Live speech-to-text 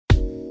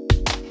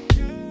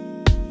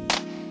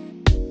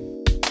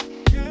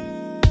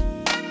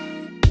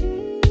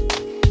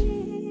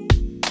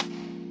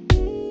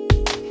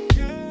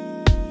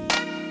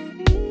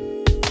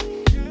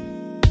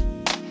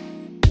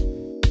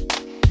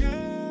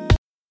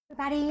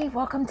everybody.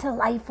 Welcome to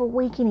Life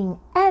Awakening.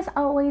 As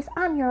always,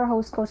 I'm your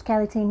host, Coach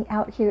Callie Tammy,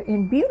 out here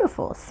in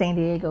beautiful San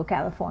Diego,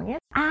 California.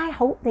 I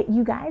hope that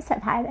you guys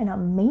have had an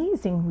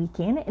amazing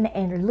weekend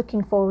and are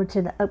looking forward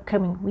to the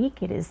upcoming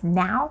week. It is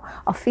now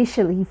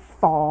officially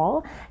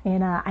fall,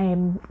 and I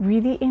am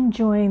really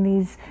enjoying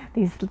these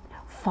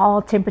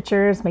fall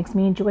temperatures. Makes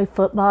me enjoy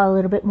football a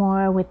little bit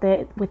more with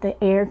the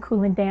air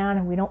cooling down,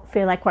 and we don't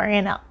feel like we're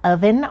in an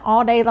oven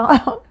all day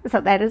long. So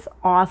that is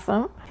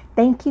awesome.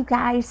 Thank you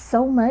guys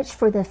so much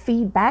for the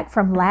feedback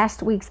from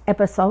last week's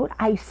episode.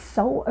 I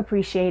so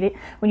appreciate it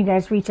when you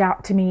guys reach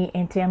out to me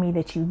and tell me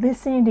that you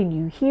listened and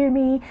you hear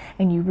me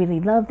and you really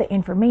love the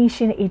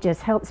information. It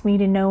just helps me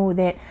to know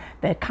that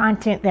the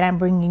content that I'm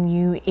bringing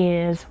you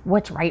is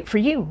what's right for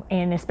you,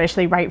 and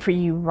especially right for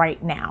you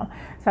right now.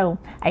 So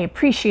I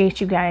appreciate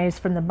you guys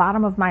from the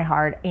bottom of my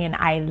heart, and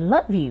I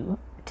love you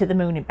to the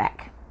moon and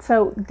back.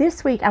 So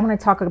this week I'm going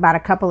to talk about a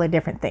couple of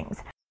different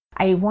things.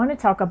 I want to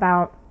talk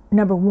about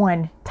number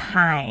one,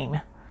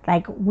 time.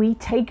 Like, we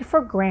take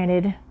for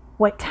granted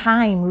what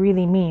time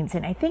really means.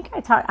 And I think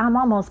I'm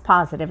almost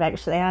positive,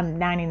 actually, I'm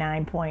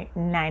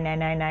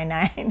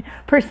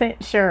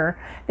 99.99999% sure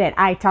that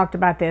I talked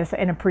about this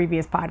in a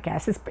previous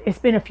podcast. It's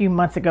been a few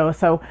months ago,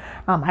 so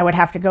I would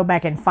have to go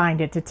back and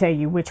find it to tell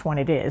you which one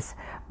it is.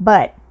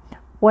 But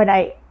what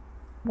I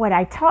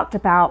talked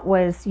about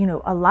was,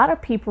 a lot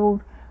of people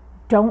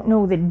don't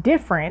know the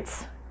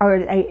difference,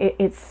 or I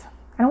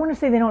don't want to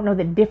say they don't know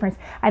the difference.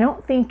 I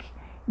don't think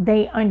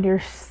they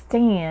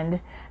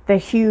understand the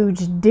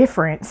huge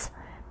difference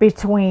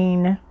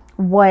between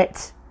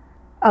what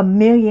a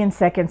million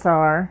seconds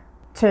are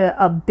to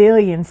a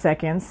billion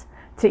seconds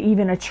to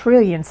even a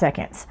trillion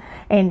seconds.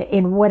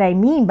 And what I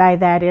mean by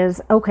that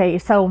is, okay,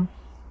 so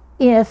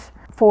if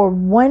for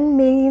 1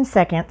 million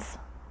seconds,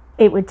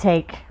 it would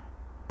take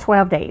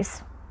 12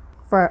 days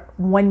for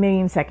 1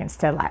 million seconds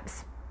to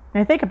elapse.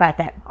 Now think about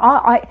that.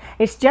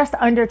 It's just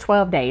under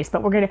 12 days,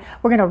 but we're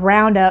gonna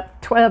round up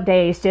 12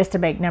 days just to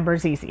make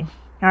numbers easy.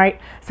 All right.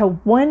 So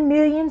 1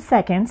 million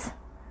seconds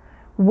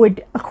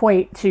would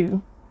equate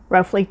to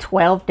roughly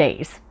 12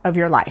 days of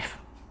your life.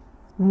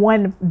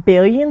 1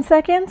 billion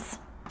seconds,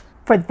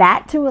 for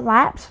that to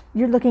elapse,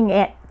 you're looking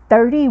at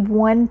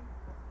 31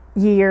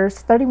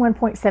 years,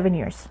 31.7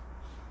 years.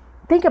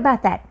 Think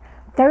about that.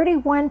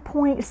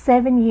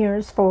 31.7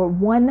 years for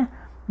 1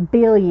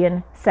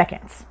 billion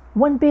seconds.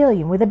 1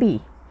 billion with a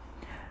B.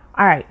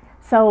 All right.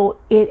 So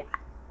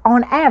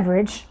on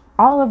average,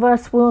 all of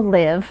us will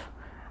live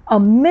a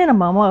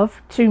minimum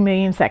of 2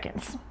 million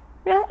seconds.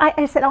 Yeah,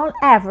 I said on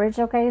average.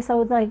 Okay.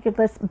 So like,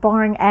 let's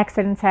barring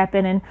accidents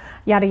happen and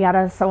yada,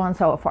 yada, so on and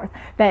so forth.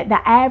 That the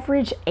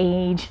average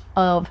age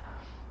of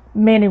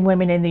men and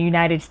women in the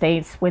United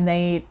States when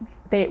they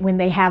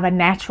have a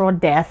natural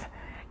death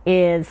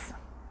is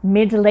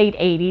mid to late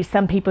 80s.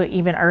 Some people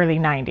even early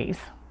 90s.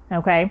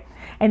 Okay.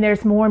 And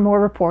there's more and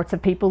more reports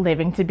of people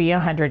living to be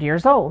 100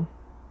 years old.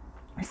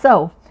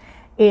 So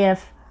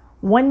if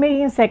 1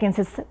 million seconds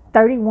is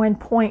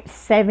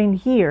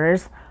 31.7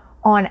 years,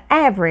 on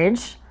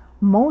average,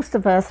 most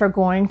of us are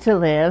going to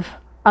live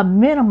a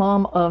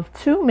minimum of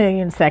 2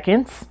 million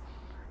seconds.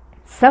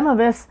 Some of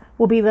us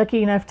will be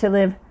lucky enough to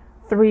live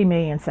 3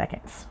 million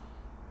seconds.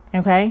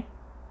 Okay.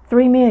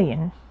 3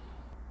 million.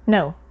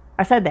 No,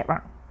 I said that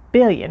wrong.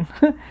 Billion.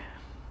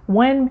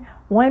 1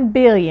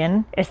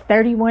 billion is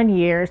 31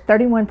 years,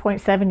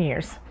 31.7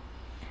 years.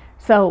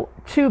 So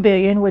 2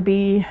 billion would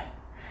be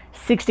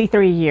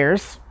 63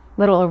 years,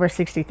 a little over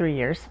 63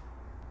 years.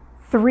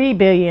 3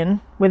 billion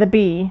with a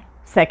B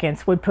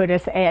seconds would put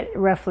us at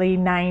roughly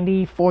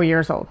 94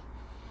 years old.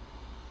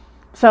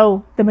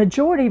 So the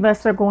majority of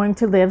us are going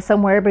to live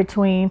somewhere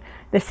between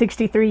the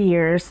 63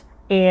 years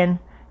and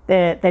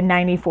the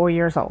 94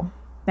 years old.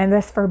 And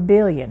that's for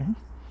billion.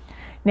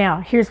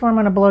 Now, here's where I'm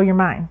going to blow your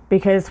mind,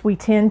 because we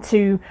tend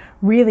to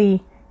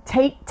really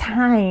take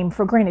time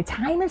for granted.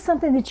 Time is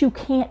something that you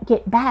can't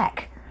get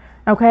back.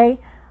 Okay.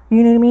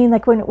 You know what I mean?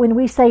 Like when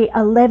we say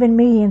 11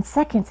 million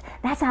seconds,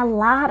 that's a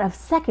lot of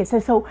seconds.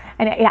 And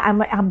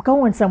I'm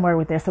going somewhere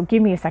with this. So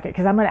give me a second,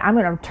 because I'm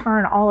going to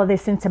turn all of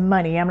this into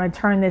money. I'm going to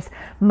turn this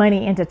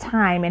money into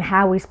time and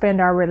how we spend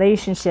our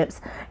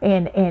relationships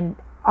and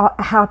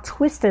how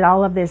twisted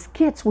all of this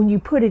gets when you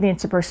put it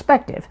into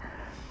perspective.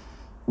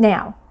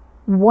 Now,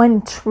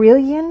 1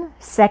 trillion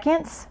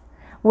seconds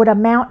would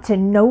amount to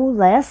no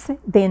less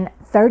than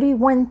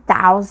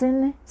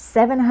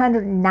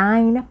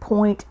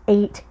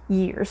 31,709.8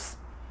 years.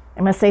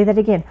 I'm going to say that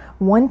again.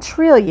 1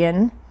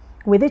 trillion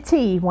with a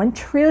T, 1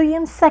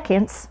 trillion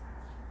seconds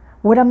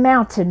would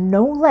amount to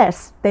no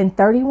less than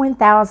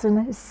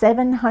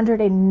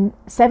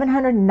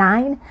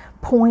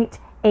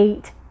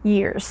 31,709.8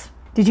 years.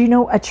 Did you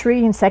know a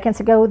trillion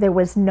seconds ago there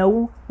was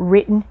no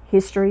written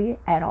history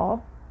at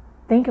all?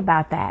 Think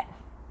about that.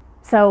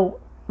 So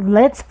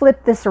let's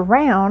flip this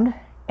around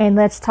and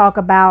let's talk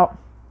about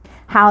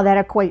how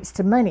that equates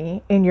to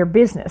money in your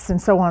business and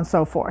so on and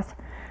so forth.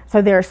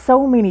 So there are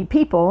so many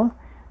people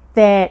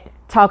that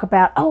talk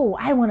about, oh,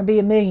 I want to be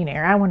a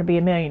millionaire. I want to be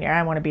a millionaire.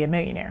 I want to be a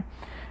millionaire.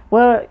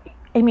 Well,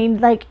 I mean,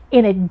 like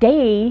in a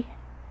day,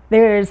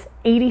 there's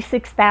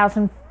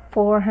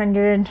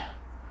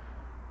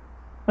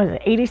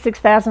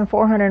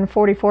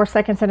 86,444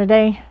 seconds in a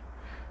day,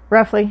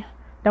 roughly.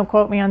 Don't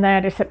quote me on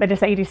that, but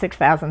it's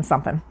 86,000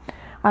 something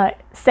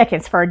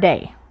seconds for a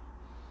day.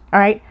 All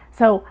right.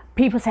 So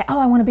people say, oh,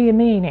 I want to be a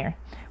millionaire.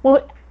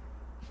 Well,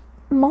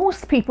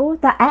 most people,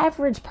 the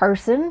average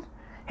person,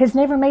 has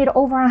never made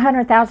over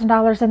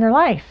 $100,000 in their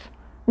life.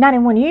 Not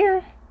in 1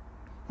 year.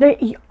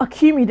 They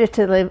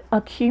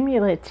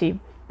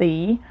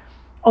accumulatively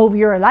over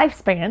your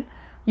lifespan,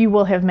 you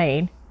will have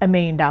made $1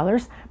 million.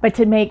 But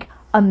to make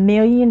 $1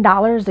 million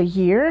a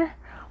year,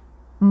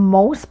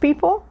 most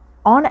people,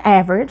 on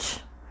average,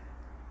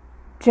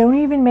 don't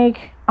even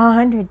make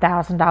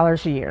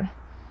 $100,000 a year.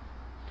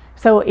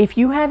 So if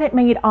you haven't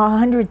made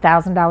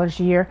 $100,000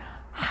 a year,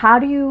 how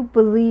do you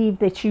believe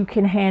that you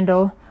can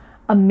handle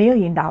 $1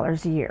 million a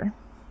year?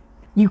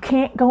 You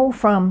can't go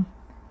from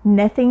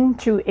nothing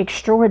to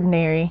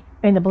extraordinary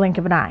in the blink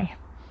of an eye.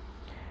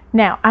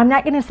 Now, I'm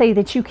not going to say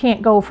that you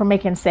can't go from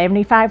making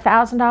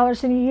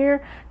 $75,000 in a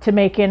year to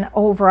making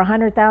over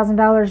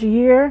 $100,000 a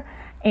year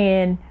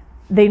and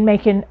then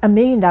making $1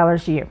 million a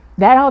year.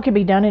 That all could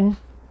be done in,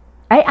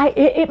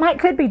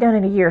 could be done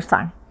in a year's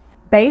time,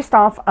 based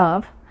off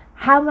of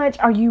how much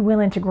are you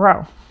willing to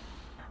grow?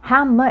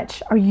 How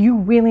much are you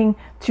willing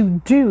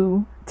to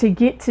do to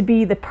get to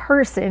be the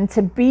person,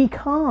 to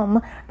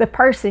become the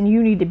person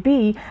you need to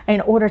be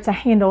in order to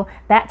handle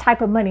that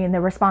type of money and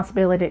the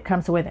responsibility that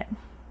comes with it?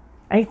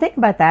 And you think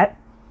about that.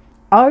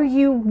 Are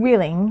you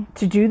willing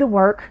to do the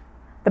work,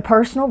 the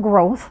personal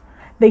growth,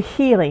 the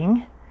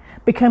healing,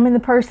 becoming the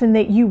person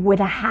that you would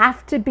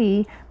have to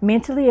be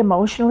mentally,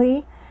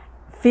 emotionally,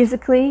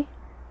 physically,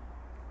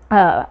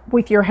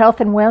 with your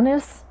health and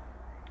wellness?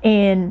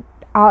 And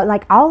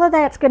all of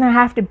that's going to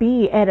have to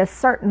be at a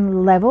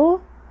certain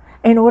level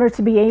in order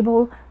to be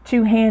able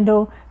to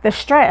handle the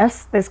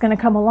stress that's going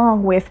to come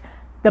along with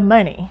the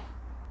money.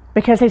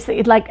 Because it's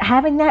like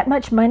having that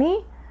much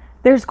money,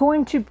 there's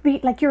going to be,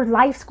 like, your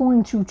life's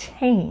going to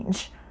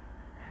change.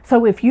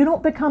 So if you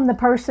don't become the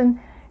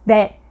person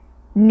that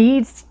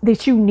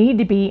you need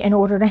to be in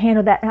order to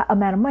handle that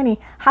amount of money,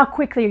 how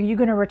quickly are you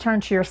going to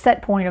return to your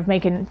set point of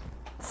making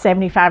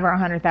 $75,000 or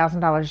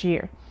 $100,000 a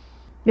year?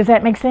 Does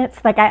that make sense?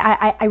 Like,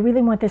 I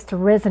really want this to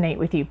resonate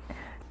with you.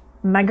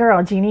 My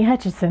girl, Jeannie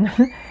Hutchinson,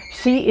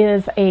 she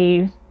is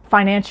a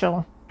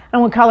financial, I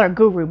won't call her a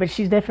guru, but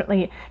she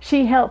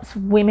helps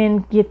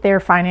women get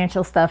their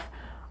financial stuff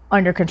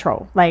under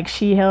control. Like,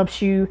 she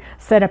helps you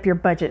set up your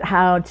budget,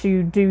 how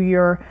to do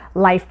your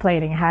life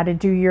planning, how to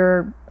do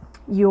your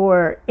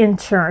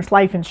insurance,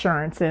 life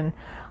insurance, and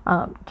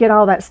get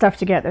all that stuff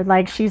together.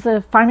 Like, she's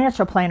a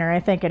financial planner, I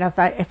think. And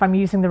if I'm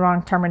using the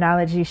wrong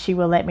terminology, she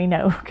will let me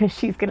know, because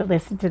she's going to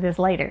listen to this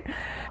later.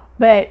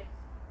 But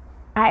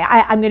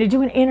I'm going to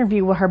do an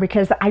interview with her,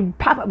 because I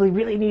probably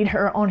really need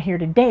her on here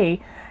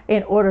today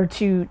in order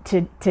to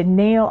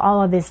nail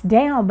all of this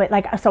down. But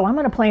so I'm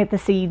going to plant the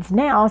seeds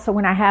now, so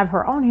when I have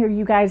her on here,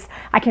 you guys,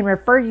 I can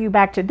refer you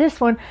back to this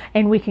one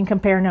and we can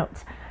compare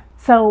notes.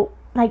 So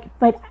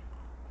but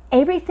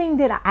everything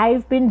that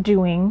I've been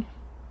doing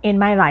in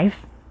my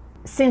life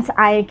since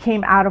I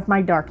came out of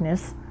my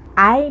darkness,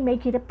 I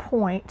make it a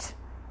point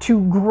to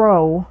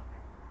grow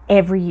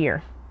every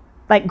year.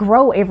 Like,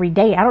 grow every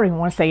day. I don't even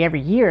want to say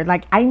every year.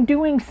 Like, I'm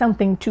doing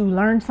something to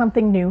learn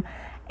something new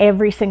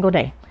every single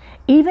day.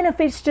 Even if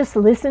it's just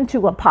listen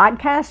to a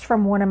podcast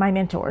from one of my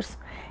mentors.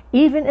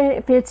 Even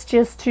if it's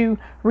just to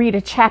read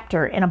a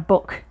chapter in a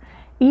book.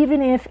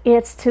 Even if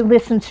it's to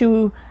listen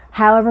to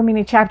however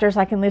many chapters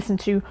I can listen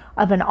to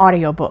of an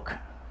audiobook.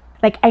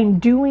 Like, I'm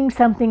doing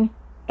something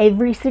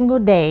every single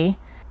day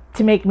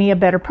to make me a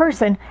better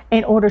person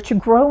in order to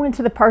grow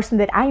into the person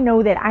that I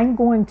know that I'm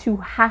going to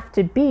have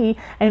to be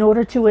in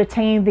order to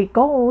attain the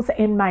goals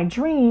and my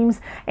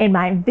dreams and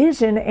my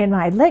vision and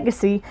my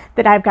legacy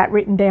that I've got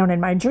written down in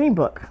my dream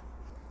book.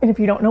 And if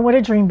you don't know what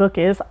a dream book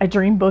is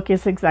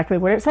exactly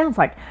what it sounds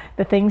like.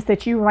 The things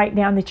that you write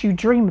down, that you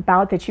dream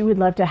about, that you would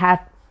love to have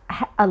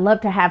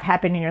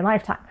happen in your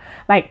lifetime.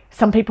 Like,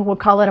 some people will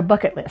call it a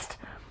bucket list.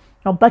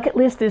 A bucket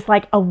list is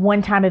like a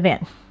one-time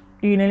event.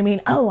 You know what I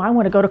mean? Oh, I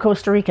want to go to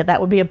Costa Rica.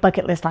 That would be a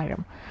bucket list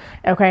item.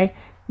 Okay.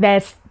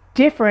 That's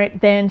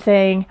different than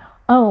saying,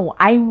 oh,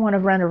 I want to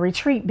run a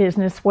retreat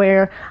business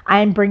where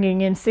I'm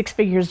bringing in 6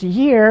 figures a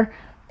year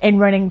and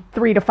running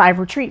 3 to 5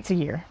 retreats a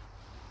year.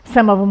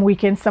 Some of them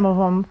weekends, some of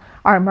them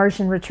are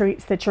immersion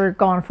retreats that you're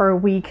gone for a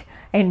week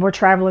and we're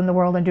traveling the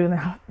world and doing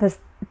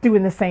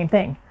the same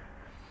thing.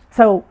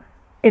 So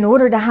in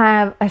order to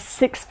have a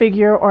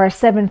 6-figure or a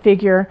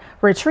 7-figure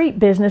retreat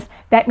business,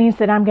 that means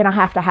that I'm going to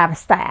have a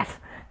staff.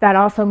 That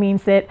also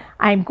means that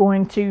I'm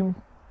going to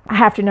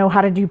have to know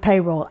how to do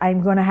payroll.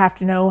 I'm going to have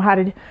to know I'm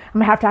going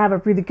to have a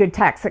really good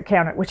tax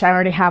accountant, which I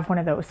already have one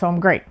of those, so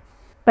I'm great.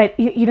 But,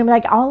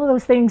 like, all of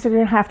those things are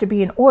going to have to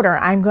be in order.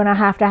 I'm going to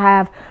have,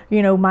 my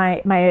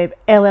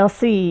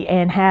LLC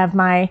and have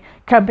my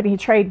company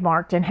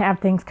trademarked and have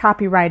things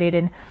copyrighted,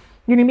 and,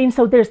 you know what I mean?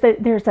 So there's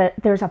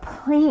a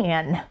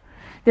plan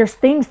There's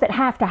things that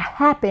have to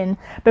happen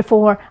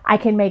before I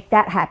can make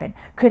that happen.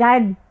 Could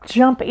I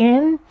jump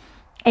in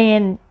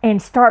and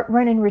start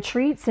running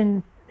retreats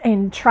and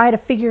try to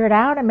figure it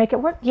out and make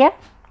it work? Yeah,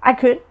 I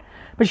could.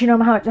 But you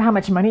know how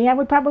much money I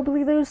would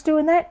probably lose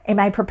doing that? Am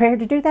I prepared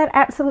to do that?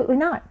 Absolutely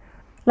not.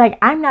 Like,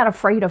 I'm not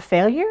afraid of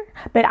failure,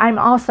 but I'm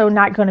also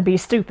not going to be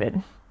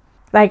stupid.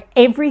 Like,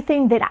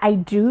 everything that I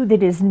do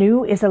that is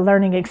new is a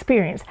learning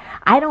experience.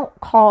 I don't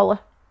call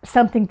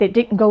something that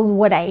didn't go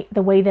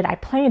the way that I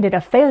planned it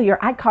a failure.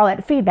 I call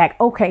it feedback.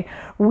 Okay,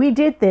 we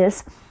did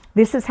this.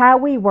 This is how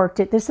we worked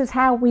it. This is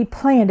how we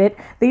planned it.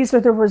 These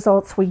are the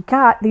results we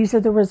got. These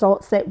are the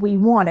results that we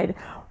wanted.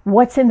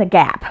 What's in the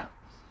gap?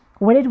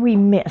 What did we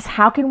miss?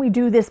 How can we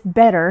do this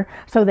better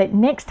so that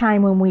next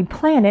time when we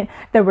plan it,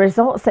 the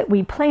results that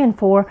we plan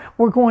for,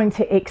 we're going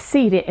to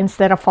exceed it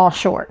instead of fall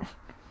short?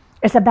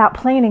 It's about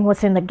planning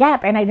what's in the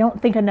gap. And I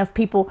don't think enough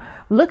people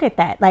look at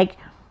that. Like,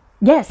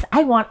 yes,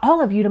 I want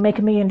all of you to make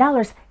 $1 million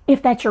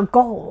if that's your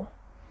goal.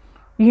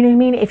 You know what I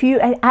mean? If you,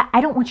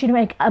 I don't want you to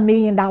make $1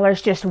 million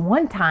just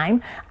one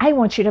time. I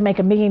want you to make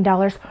 $1 million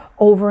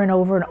over and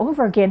over and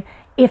over again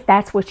if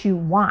that's what you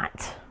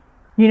want.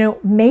 You know,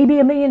 maybe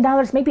 $1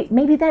 million,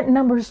 maybe that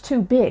number is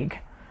too big.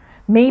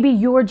 Maybe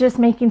you're just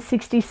making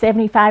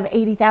 $60,000,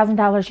 $75,000,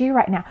 $80,000 a year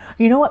right now.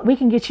 You know what? We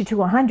can get you to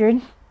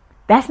 100.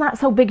 That's not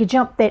so big a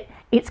jump that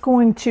it's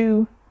going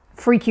to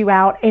freak you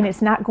out and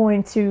it's not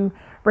going to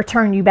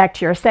return you back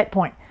to your set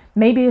point.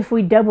 Maybe if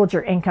we doubled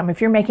your income,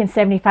 if you're making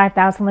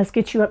 $75,000, let's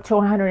get you up to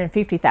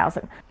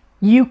 $150,000.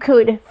 You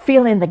could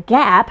fill in the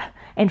gap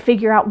and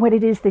figure out what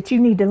it is that you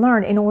need to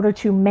learn in order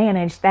to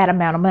manage that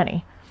amount of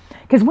money.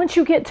 Because once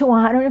you get to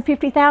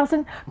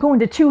 150,000, going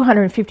to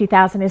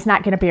 250,000 is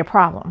not going to be a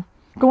problem.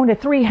 Going to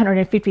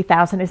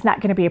 350,000 is not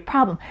going to be a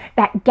problem.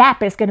 That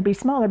gap is going to be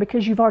smaller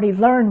because you've already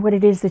learned what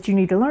it is that you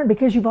need to learn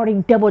because you've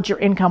already doubled your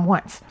income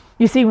once.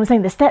 You see what I'm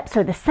saying? The steps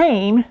are the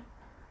same.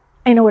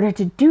 In order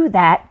to do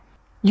that,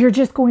 you're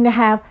just going to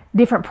have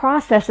different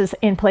processes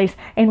in place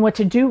and what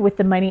to do with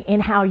the money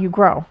and how you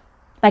grow.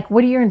 Like,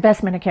 what are your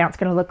investment accounts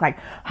going to look like?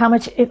 How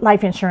much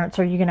life insurance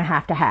are you going to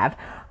have?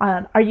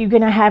 Are you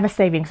going to have a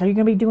savings? Are you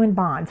going to be doing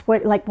bonds?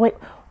 What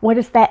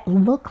does that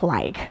look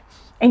like?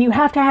 And you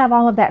have to have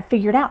all of that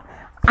figured out.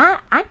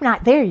 I'm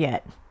not there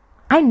yet.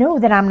 I know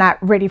that I'm not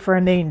ready for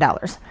 $1 million,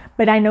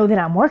 but I know that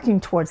I'm working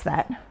towards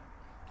that.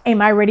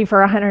 Am I ready for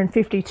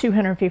 150,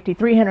 250,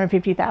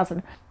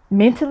 350,000?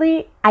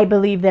 Mentally, I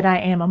believe that I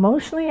am.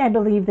 Emotionally, I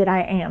believe that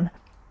I am.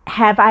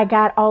 Have I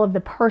got all of the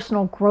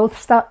personal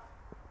growth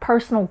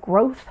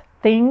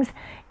things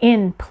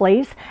in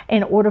place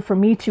in order for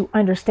me to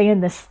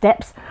understand the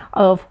steps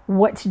of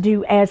what to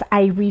do as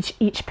I reach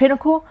each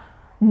pinnacle?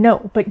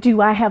 No, but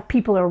do I have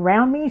people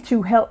around me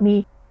to help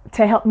me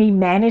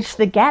manage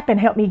the gap and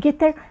help me get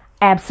there?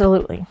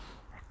 Absolutely.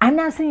 I'm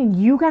not saying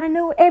you got to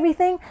know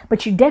everything,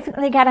 but you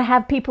definitely got to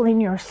have people in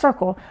your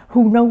circle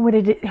who know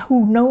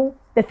who know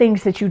the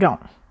things that you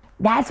don't.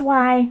 That's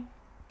why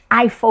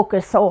I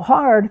focus so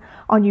hard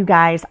on you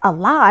guys a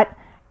lot,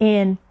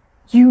 and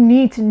you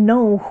need to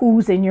know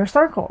who's in your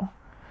circle.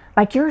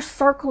 Like, your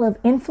circle of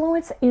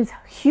influence is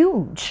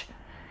huge.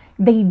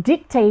 They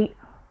dictate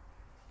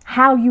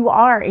how you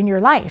are in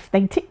your life.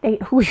 They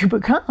dictate who you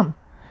become.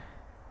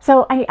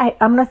 So I'm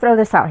going to throw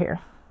this out here,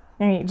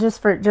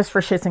 just for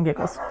shits and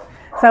giggles.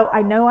 So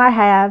I know I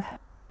have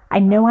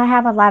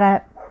a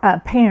lot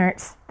of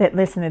parents that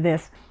listen to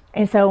this,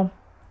 and so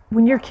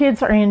when your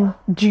kids are in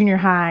junior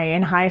high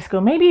and high school,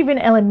 maybe even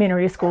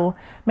elementary school,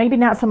 maybe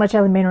not so much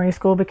elementary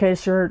school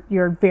because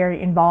you're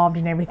very involved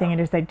in everything it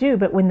is they do,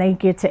 but when they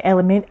get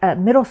to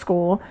middle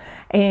school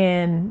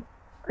and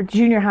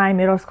junior high,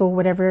 middle school,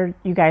 whatever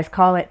you guys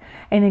call it,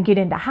 and then get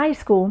into high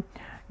school,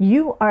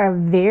 you are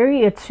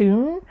very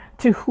attuned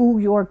to who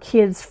your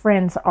kids'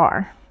 friends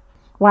are.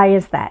 Why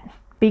is that?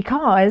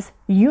 Because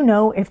you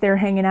know if they're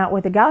hanging out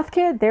with a goth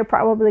kid, they're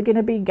probably going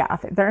to be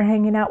goth. If they're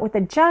hanging out with the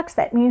jocks,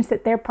 that means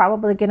that they're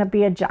probably going to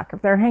be a jock.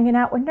 If they're hanging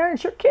out with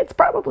nerds, your kid's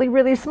probably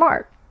really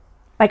smart.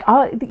 Like,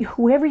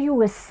 whoever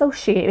you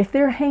associate, if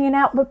they're hanging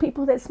out with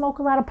people that smoke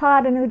a lot of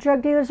pot and are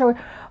drug dealers,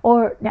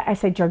 or I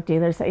say drug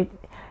dealers,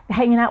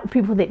 hanging out with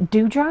people that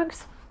do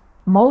drugs,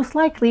 most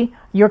likely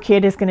your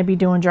kid is going to be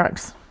doing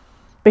drugs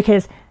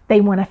because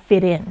they want to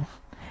fit in.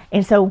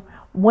 And so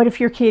what if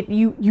your kid,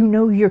 you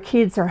know your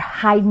kids are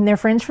hiding their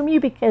friends from you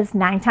because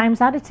 9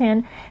 times out of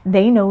 10,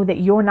 they know that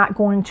you're not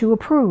going to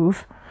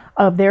approve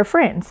of their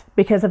friends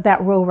because of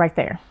that rule right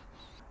there.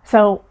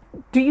 So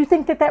do you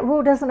think that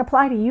rule doesn't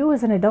apply to you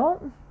as an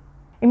adult?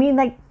 I mean,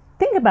 like,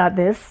 think about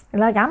this.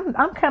 Like, I'm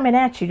coming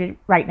at you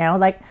right now.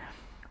 Like,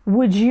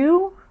 would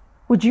you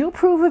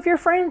approve of your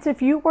friends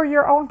if you were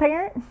your own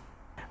parent?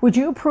 Would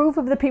you approve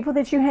of the people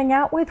that you hang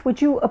out with?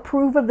 Would you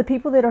approve of the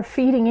people that are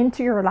feeding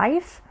into your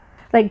life?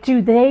 Like,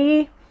 do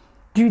they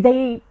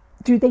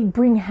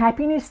bring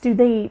happiness? Do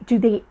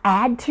they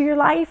add to your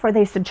life? Are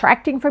they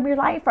subtracting from your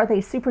life? Are they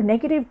super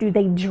negative? Do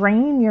they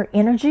drain your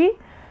energy?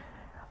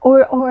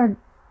 Or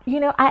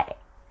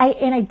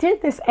I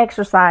did this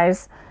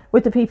exercise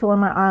with the people in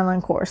my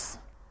online course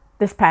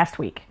this past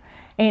week.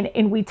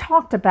 And we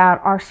talked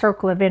about our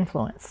circle of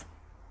influence.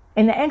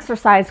 And the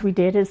exercise we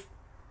did is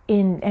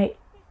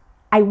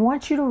I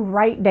want you to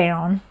write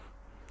down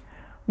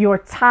your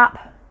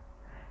top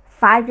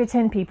 5 to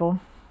 10 people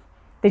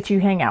that you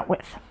hang out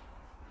with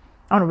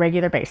on a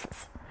regular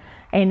basis.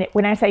 And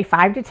when I say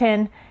 5 to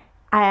 10,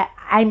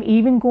 I'm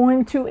even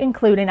going to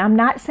include, and I'm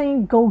not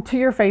saying go to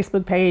your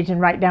Facebook page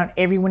and write down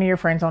every one of your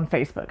friends on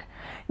Facebook.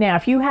 Now,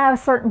 if you have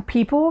certain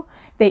people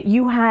that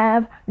you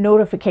have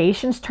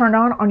notifications turned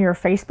on your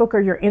Facebook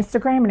or your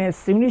Instagram, and as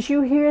soon as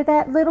you hear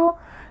that little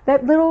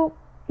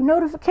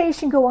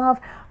notification go off,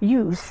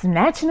 you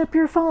snatching up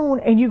your phone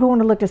and you going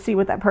to look to see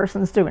what that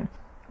person's doing.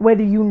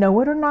 Whether you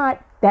know it or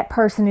not, that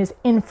person is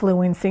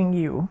influencing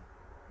you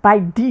by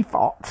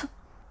default.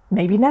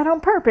 Maybe not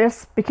on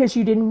purpose because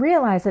you didn't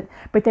realize it,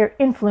 but they're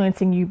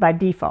influencing you by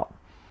default.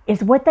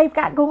 Is what they've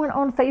got going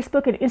on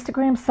Facebook and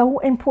Instagram so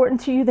important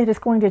to you that it's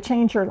going to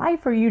change your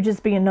life, or are you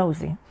just being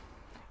nosy?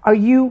 Are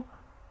you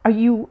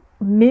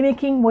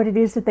mimicking what it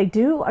is that they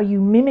do? Are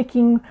you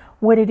mimicking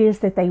what it is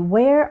that they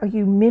wear? Are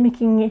you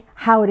mimicking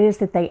how it is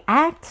that they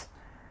act?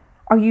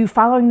 Are you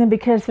following them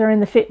because they're in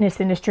the fitness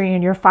industry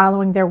and you're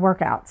following their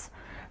workouts?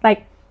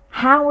 Like,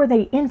 how are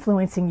they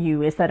influencing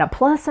you? Is that a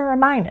plus or a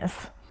minus?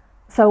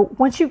 So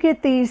once you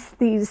get these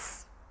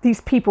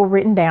people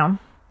written down,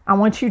 I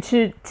want you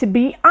to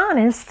be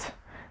honest.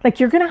 Like,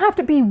 you're going to have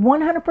to be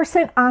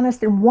 100%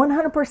 honest and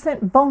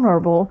 100%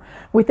 vulnerable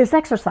with this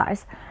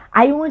exercise.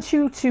 I want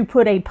you to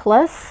put a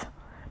plus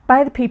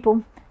by the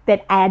people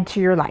that add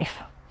to your life.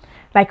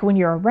 Like, when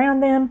you're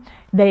around them,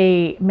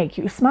 they make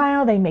you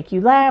smile, they make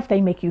you laugh,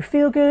 they make you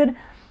feel good.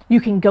 You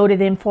can go to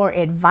them for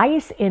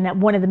advice in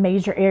one of the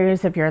major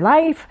areas of your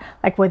life,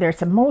 like whether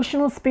it's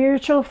emotional,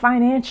 spiritual,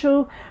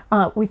 financial,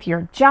 with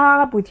your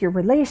job, with your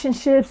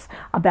relationships,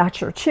 about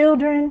your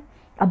children,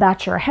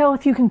 about your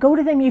health. You can go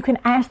to them, you can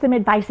ask them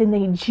advice, and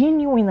they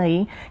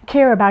genuinely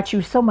care about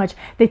you so much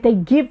that they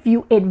give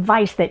you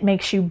advice that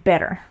makes you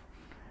better.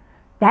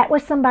 That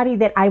was somebody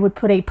that I would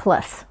put a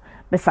plus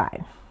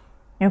beside.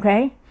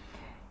 Okay?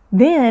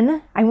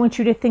 Then I want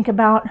you to think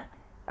about,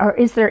 or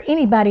is there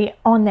anybody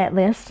on that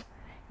list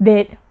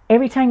that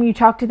every time you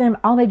talk to them,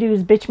 all they do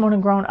is bitch, moan,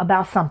 and groan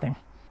about something?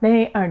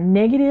 They are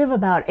negative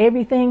about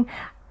everything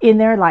in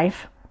their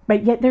life,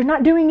 but yet they're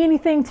not doing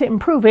anything to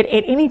improve it.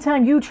 And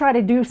anytime you try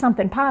to do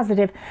something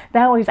positive,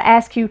 they always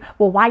ask you,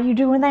 well, why are you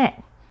doing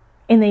that?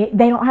 And they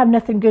don't have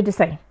nothing good to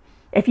say.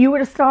 If you were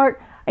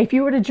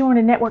to join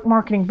a network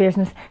marketing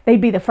business,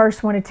 they'd be the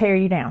first one to tear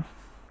you down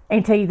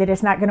and tell you that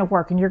it's not going to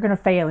work and you're going to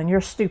fail and you're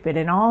stupid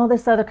and all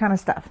this other kind of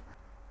stuff.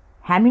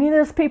 How many of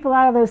those people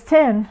out of those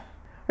 10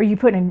 are you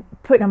putting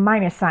a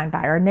minus sign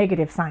by or a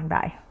negative sign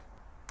by?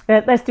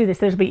 Let's do this.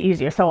 This will be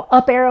easier. So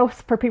up arrow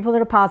for people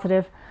that are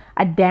positive,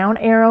 a down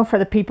arrow for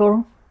the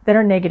people that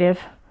are negative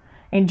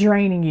and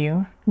draining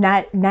you,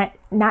 not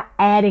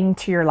adding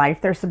to your life.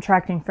 They're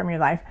subtracting from your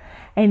life.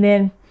 And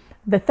then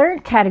the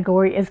third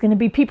category is going to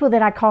be people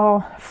that I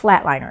call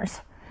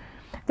flatliners.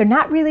 They're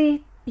not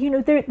really,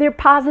 they're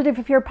positive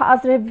if you're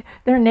positive.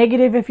 They're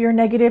negative if you're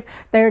negative.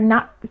 They're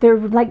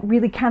like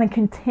really kind of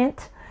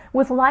content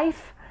with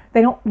life.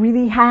 They don't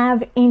really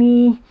have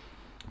any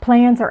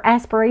plans or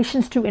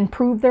aspirations to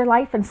improve their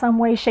life in some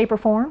way, shape, or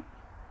form.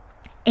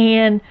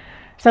 And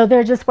so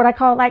they're just what I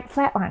call like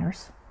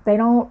flatliners. They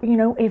don't,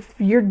 if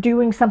you're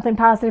doing something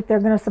positive, they're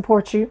going to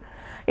support you.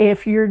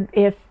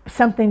 If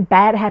something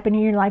bad happened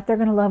in your life, they're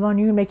going to love on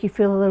you and make you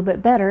feel a little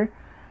bit better.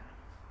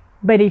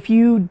 But if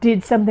you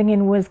did something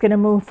and was going to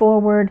move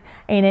forward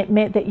and it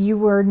meant that you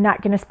were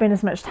not going to spend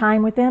as much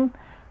time with them,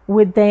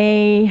 would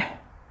they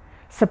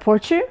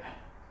support you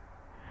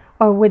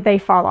or would they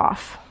fall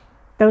off?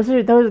 Those are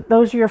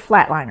your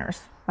flatliners.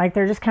 Like,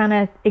 they're just kind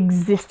of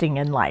existing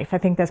in life. I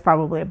think that's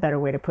probably a better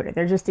way to put it.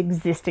 They're just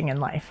existing in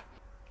life.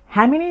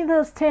 How many of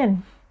those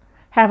 10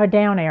 have a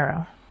down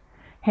arrow?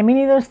 How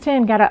many of those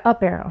 10 got an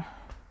up arrow?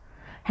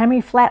 How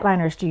many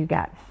flatliners do you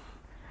got?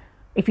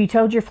 If you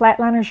told your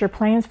flatliners your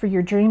plans for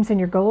your dreams and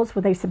your goals,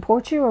 would they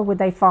support you or would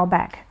they fall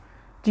back?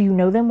 Do you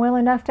know them well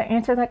enough to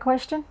answer that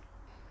question?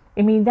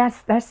 I mean,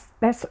 that's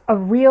a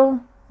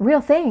real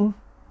thing.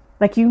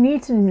 Like, you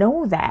need to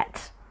know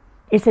that.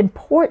 It's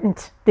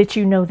important that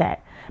you know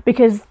that,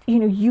 because you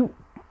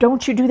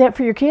do that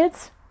for your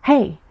kids?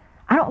 Hey,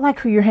 I don't like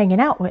who you're hanging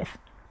out with.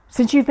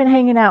 Since you've been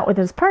hanging out with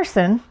this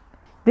person,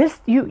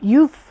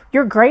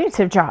 your grades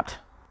have dropped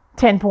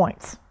 10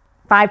 points,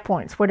 5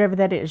 points, whatever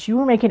that is. You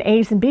were making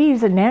A's and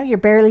B's and now you're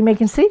barely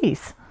making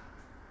C's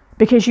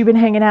because you've been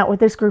hanging out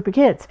with this group of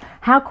kids.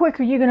 How quick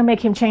are you going to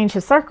make him change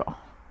his circle?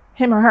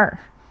 Him or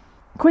her?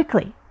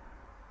 Quickly.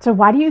 So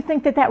why do you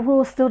think that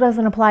rule still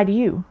doesn't apply to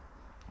you?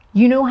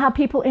 You know how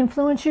people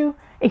influence you?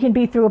 It can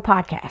be through a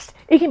podcast.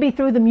 It can be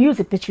through the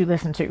music that you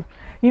listen to.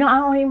 I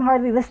don't even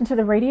hardly listen to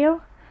the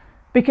radio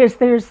because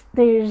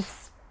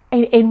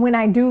and when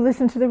I do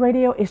listen to the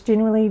radio, it's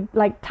generally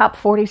like top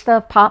 40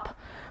 stuff, pop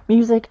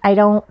music. I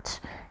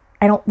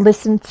don't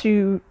listen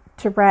to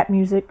rap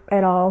music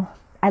at all.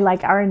 I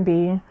like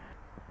R&B,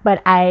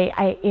 but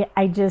I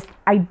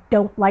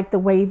don't like the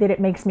way that it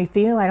makes me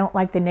feel. I don't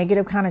like the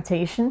negative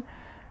connotation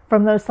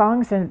from those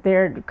songs, and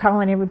they're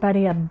calling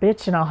everybody a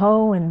bitch and a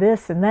hoe and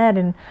this and that,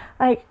 and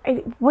like,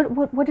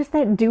 what is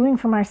that doing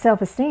for my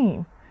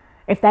self-esteem?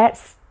 If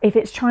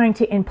it's trying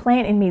to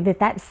implant in me that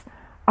that's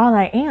all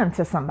I am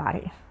to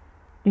somebody,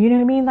 you know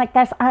what I mean? Like,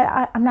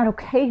 I'm not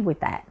okay with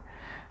that.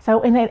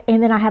 So and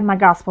then I have my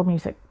gospel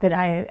music that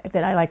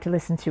I like to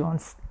listen to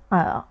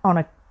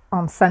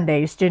on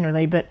Sundays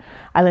generally, but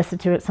I listen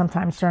to it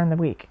sometimes during the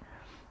week,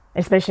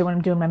 especially when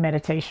I'm doing my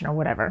meditation or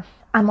whatever.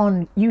 I'm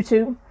on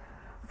YouTube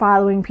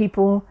following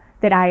people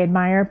that I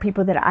admire,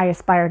 people that I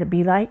aspire to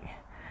be like.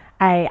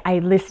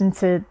 I listen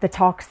to the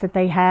talks that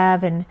they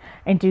have and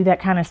do that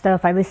kind of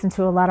stuff. I listen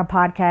to a lot of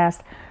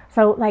podcasts.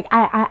 So like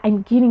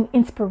I'm getting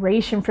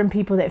inspiration from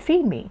people that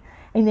feed me.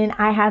 And then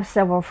I have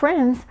several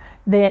friends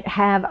that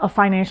have a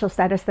financial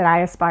status that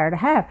I aspire to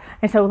have.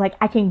 And so like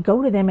I can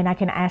go to them and I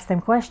can ask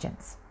them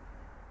questions.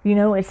 You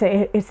know, it's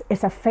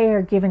a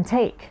fair give and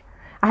take.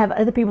 I have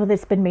other people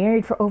that's been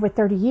married for over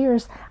 30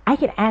 years. I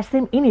can ask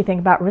them anything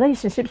about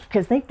relationships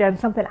because they've done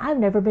something I've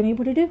never been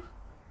able to do.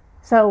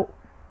 So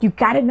you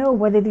got to know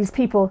whether these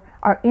people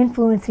are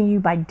influencing you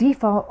by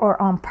default or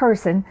on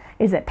person.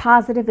 Is it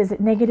positive? Is it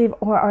negative?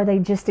 Or are they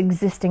just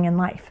existing in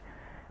life?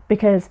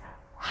 Because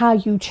how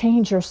you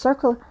change your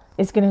circle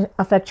is going to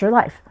affect your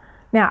life.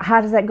 Now, how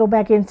does that go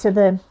back into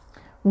the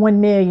 1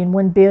 million,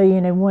 1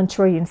 billion, and 1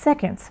 trillion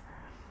seconds?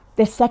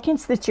 The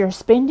seconds that you're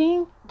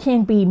spending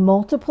can be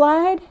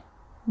multiplied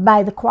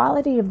by the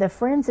quality of the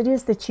friends it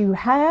is that you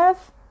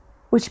have,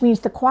 which means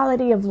the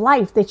quality of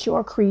life that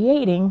you're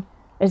creating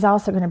is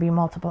also going to be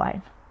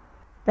multiplied.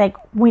 Like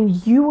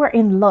when you are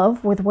in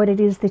love with what it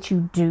is that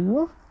you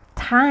do,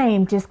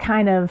 time just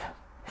kind of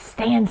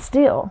stands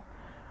still.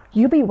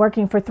 You'll be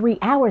working for 3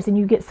 hours and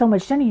you get so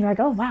much done and you're like,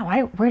 oh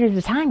wow, where did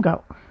the time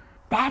go?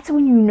 That's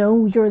when you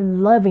know you're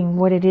loving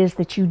what it is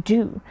that you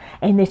do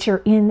and that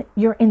you're in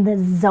the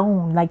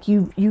zone. Like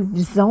you've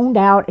zoned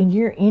out and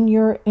you're in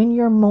your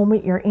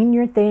moment, you're in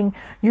your thing,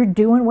 you're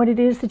doing what it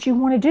is that you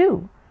want to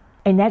do.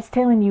 And that's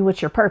telling you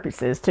what your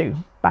purpose is too,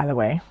 by the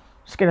way.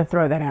 Just gonna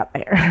throw that out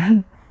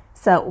there.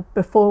 So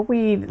before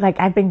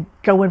I've been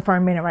going for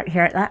a minute right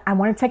here. I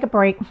want to take a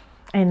break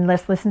and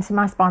let's listen to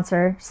my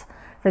sponsors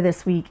for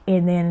this week.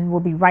 And then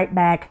we'll be right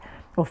back.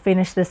 We'll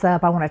finish this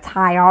up. I want to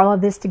tie all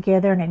of this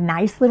together in a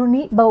nice little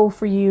neat bow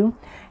for you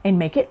and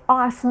make it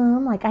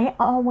awesome like I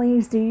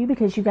always do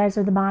because you guys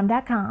are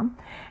thebomb.com.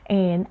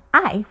 And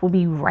I will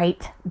be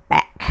right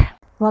back.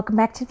 Welcome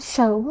back to the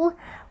show.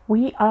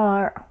 We're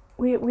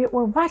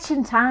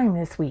watching time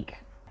this week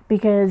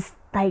because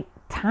like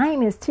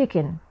time is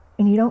ticking.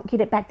 And you don't get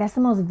it back. That's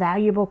the most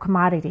valuable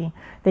commodity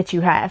that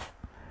you have.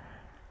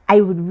 I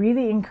would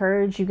really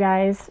encourage you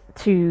guys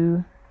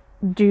to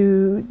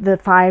do the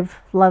 5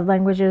 love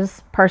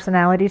languages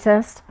personality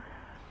test.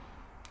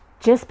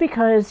 Just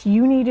because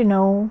you need to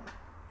know,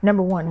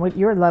 number one, what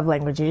your love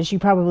language is. You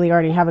probably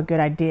already have a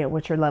good idea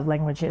what your love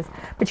language is.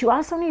 But you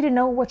also need to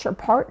know what your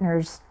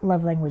partner's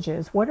love language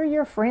is. What are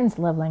your friends'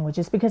 love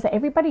languages? Because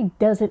everybody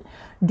doesn't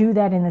do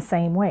that in the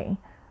same way.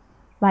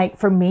 Like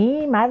for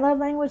me, my love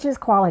language is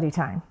quality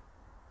time.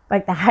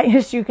 Like the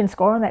highest you can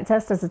score on that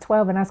test is a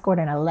 12 and I scored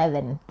an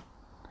 11.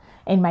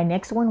 And my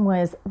next one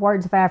was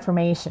words of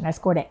affirmation. I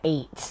scored an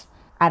 8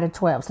 out of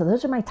 12. So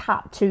those are my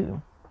top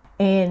 2.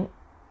 And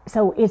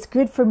so it's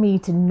good for me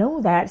to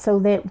know that so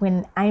that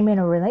when I'm in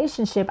a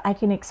relationship, I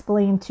can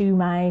explain to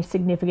my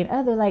significant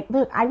other, like,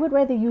 look, I would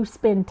rather you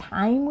spend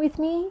time with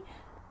me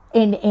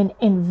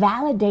and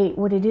validate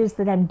what it is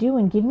that I'm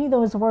doing. Give me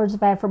those words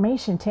of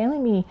affirmation,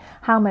 telling me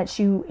how much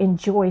you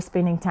enjoy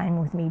spending time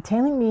with me,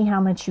 telling me how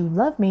much you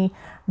love me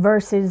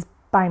versus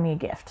buy me a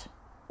gift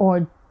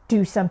or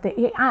do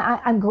something.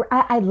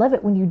 I love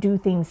it when you do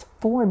things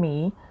for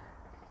me,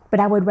 but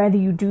I would rather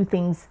you do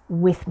things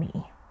with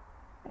me.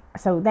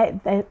 So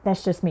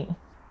that's just me.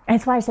 And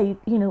that's why I say,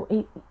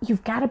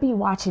 you've got to be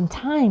watching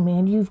time,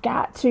 man. You've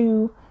got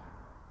to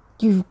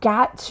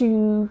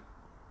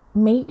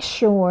make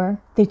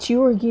sure that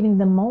you are getting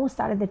the most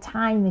out of the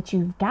time that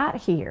you've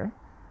got here.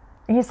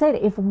 Like I said,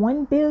 if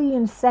 1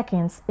 billion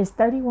seconds is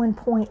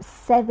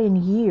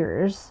 31.7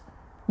 years,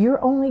 you're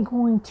only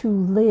going to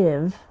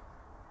live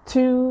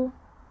 2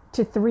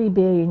 to 3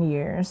 billion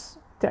years.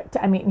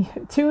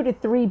 2 to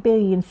 3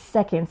 billion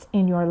seconds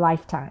in your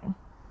lifetime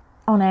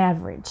on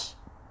average.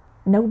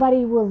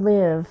 Nobody will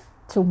live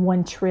to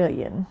 1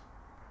 trillion.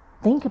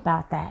 Think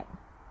about that.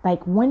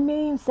 Like 1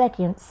 million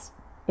seconds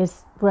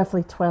is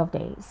roughly 12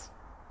 days.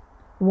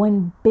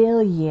 1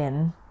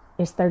 billion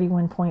is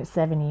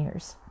 31.7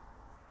 years.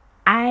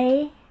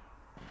 I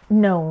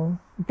know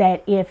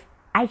that if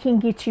I can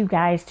get you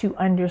guys to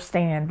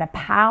understand the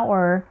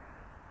power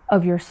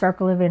of your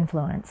circle of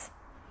influence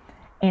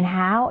and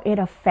how it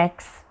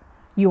affects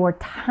your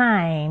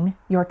time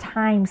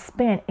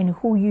spent and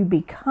who you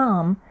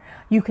become,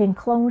 you can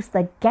close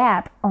the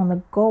gap on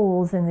the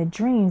goals and the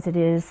dreams it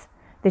is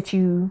that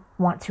you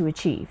want to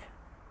achieve.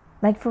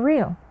 Like for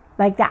real.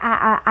 Like that,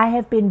 I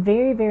have been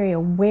very, very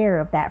aware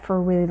of that for a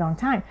really long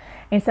time.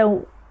 And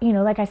so,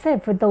 like I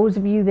said, for those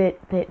of you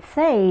that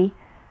say,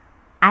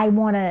 I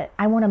want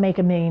to make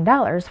 $1 million.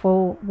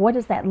 Well, what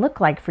does that look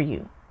like for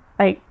you?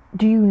 Like,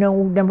 do you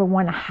know, number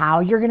one, how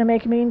you're going to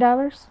make $1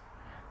 million?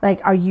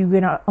 Like, are you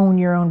going to own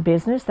your own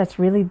business? That's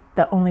really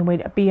the only way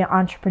to be an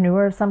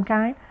entrepreneur of some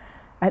kind.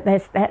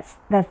 That's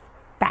the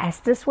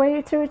fastest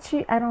way to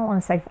achieve. I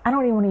don't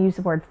even want to use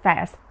the word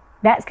fast.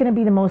 That's going to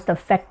be the most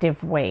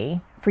effective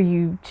way for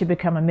you to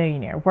become a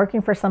millionaire.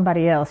 Working for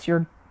somebody else,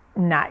 you're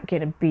not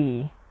going to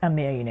be a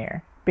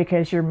millionaire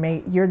because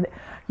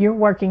you're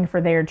working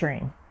for their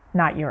dream,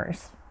 not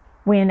yours.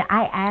 When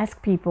I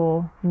ask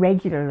people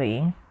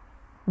regularly,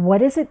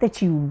 what is it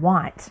that you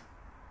want?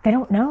 They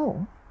don't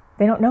know.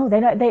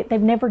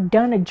 They've never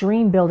done a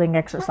dream building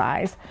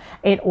exercise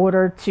in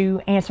order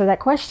to answer that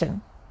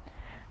question.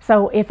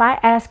 So if I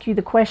ask you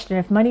the question,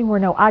 if money were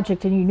no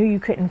object and you knew you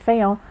couldn't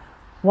fail,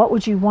 what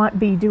would you want,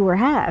 be, do, or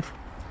have?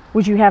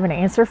 Would you have an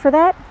answer for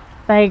that?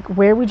 Like,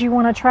 where would you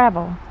want to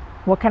travel?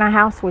 What kind of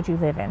house would you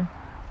live in?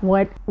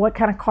 What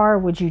kind of car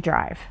would you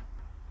drive?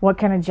 What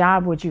kind of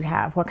job would you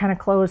have? What kind of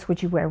clothes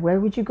would you wear? Where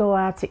would you go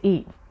out to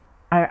eat?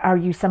 Are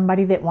you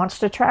somebody that wants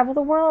to travel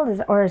the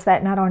world, or is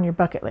that not on your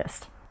bucket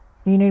list?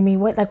 You know what I mean?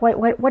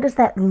 What does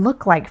that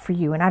look like for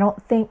you? And I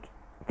don't think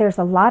there's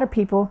a lot of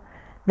people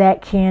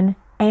that can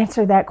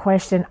answer that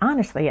question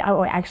honestly.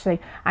 Actually,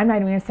 I'm not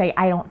even going to say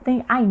I don't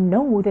think. I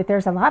know that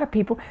there's a lot of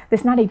people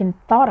that's not even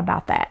thought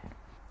about that.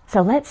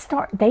 So let's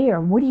start there.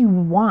 What do you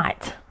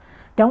want?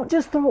 Don't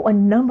just throw a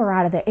number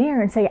out of the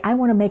air and say, I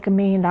want to make $1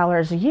 million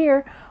a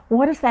year.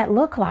 What does that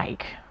look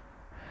like?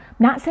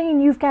 Not saying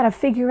you've got to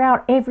figure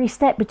out every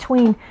step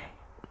between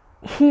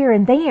here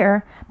and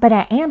there, but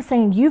I am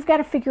saying you've got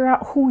to figure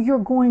out who you're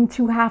going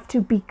to have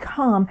to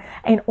become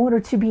in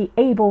order to be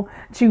able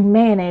to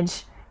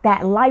manage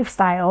that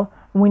lifestyle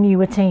when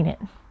you attain it.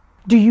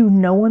 Do you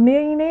know a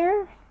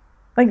millionaire?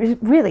 Like,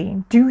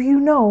 really, do you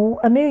know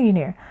a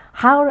millionaire?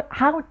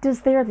 How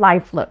does their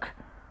life look?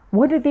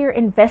 What do their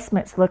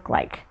investments look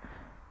like?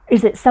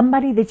 Is it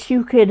somebody that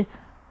you could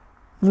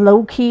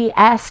low-key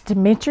ask to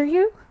mentor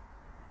you?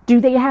 Do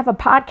they have a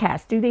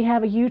podcast? Do they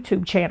have a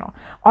YouTube channel?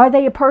 Are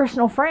they a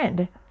personal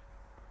friend?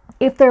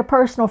 If they're a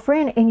personal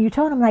friend and you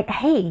told them like,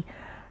 hey,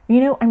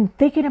 I'm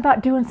thinking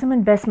about doing some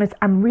investments.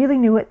 I'm really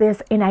new at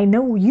this and I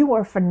know you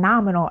are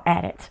phenomenal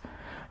at it.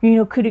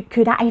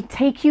 Could I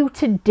take you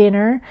to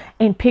dinner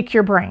and pick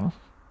your brain?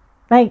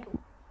 Like,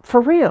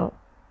 for real.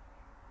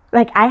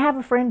 Like, I have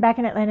a friend back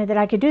in Atlanta that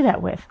I could do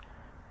that with.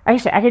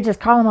 Actually, I could just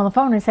call him on the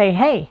phone and say,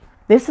 hey,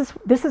 this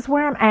is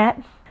where I'm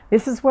at.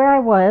 This is where I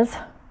was.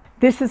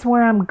 This is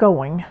where I'm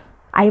going.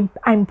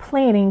 I'm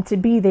planning to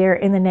be there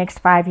in the next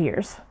 5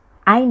 years.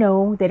 I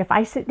know that if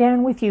I sit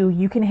down with you,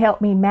 you can help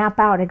me map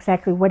out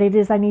exactly what it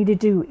is I need to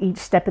do each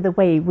step of the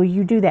way. Will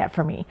you do that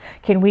for me?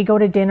 Can we go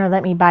to dinner?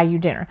 Let me buy you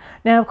dinner.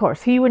 Now, of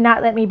course, he would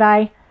not let me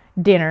buy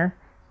dinner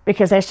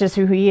because that's just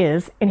who he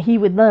is. And he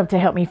would love to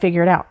help me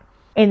figure it out.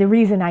 And the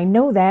reason I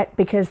know that,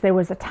 because there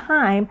was a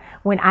time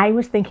when I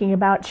was thinking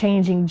about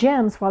changing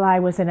gyms while I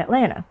was in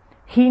Atlanta.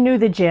 He knew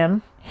the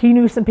gym. He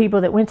knew some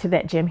people that went to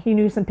that gym. He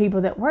knew some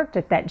people that worked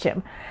at that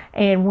gym.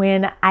 And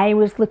when I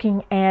was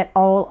looking at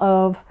all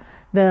of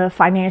the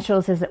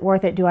financials, is it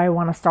worth it? Do I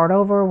want to start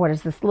over? What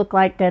does this look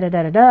like?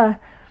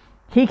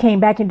 He came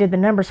back and did the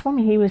numbers for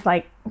me. He was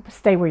like,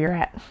 stay where you're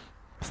at.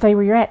 Stay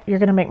where you're at. You're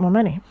going to make more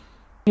money.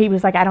 He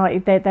was like,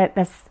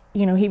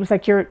 he was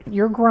like,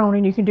 you're grown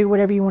and you can do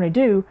whatever you want to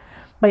do.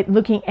 But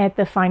looking at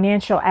the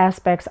financial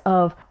aspects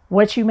of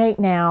what you make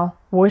now,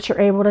 what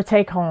you're able to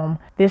take home,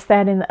 this,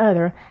 that, and the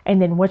other,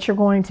 and then what you're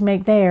going to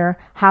make there,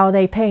 how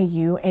they pay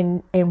you,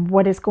 and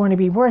what it's going to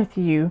be worth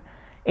you,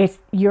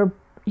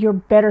 you're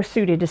better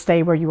suited to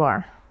stay where you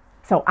are.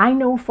 So I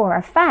know for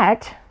a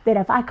fact that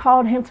if I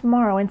called him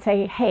tomorrow and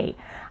say, hey,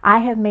 I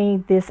have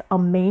made this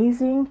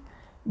amazing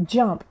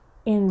jump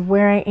in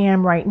where I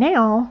am right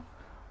now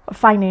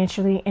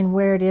financially and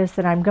where it is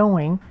that I'm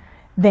going,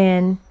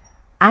 then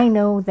I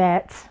know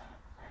that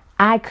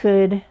I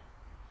could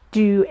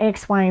do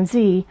X, Y, and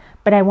Z,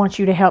 but I want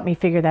you to help me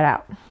figure that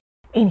out.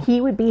 And he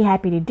would be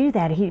happy to do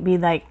that. He'd be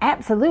like,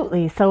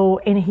 absolutely. So,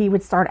 and he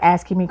would start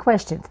asking me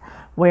questions.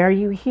 Where are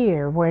you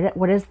here?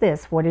 What is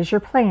this? What is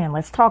your plan?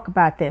 Let's talk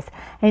about this.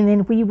 And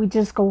then we would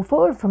just go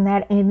forward from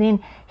that. And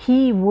then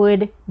he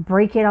would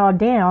break it all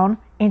down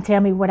and tell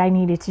me what I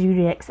needed to do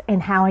next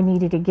and how I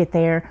needed to get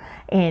there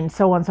and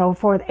so on and so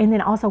forth. And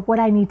then also what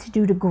I need to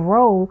do to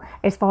grow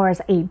as far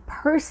as a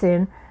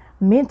person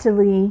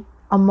mentally,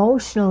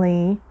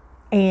 emotionally,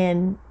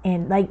 and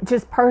like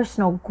just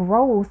personal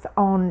growth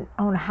on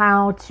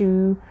how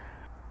to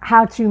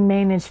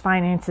manage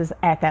finances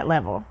at that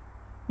level.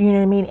 You know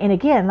what I mean? And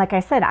again, like I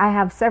said, I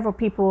have several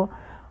people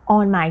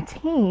on my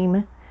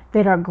team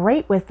that are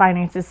great with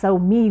finances. So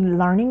me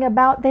learning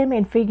about them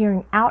and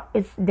figuring out,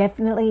 it's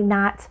definitely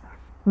not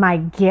my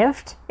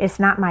gift. It's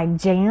not my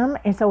jam.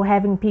 And so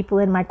having people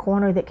in my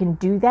corner that can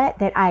do that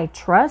I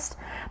trust.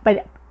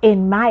 But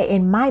in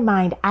my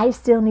mind, I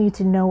still need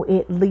to know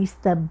at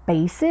least the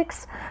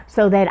basics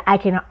so that I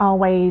can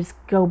always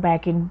go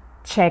back and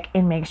check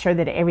and make sure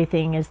that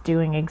everything is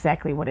doing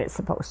exactly what it's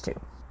supposed to.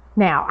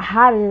 Now,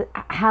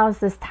 how's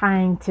this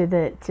tying to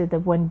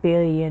the 1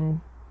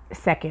 billion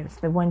seconds,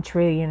 the 1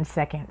 trillion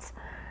seconds?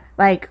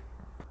 Like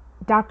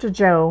Dr.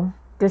 Joe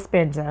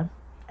Dispenza,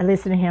 I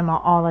listen to him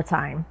all the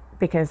time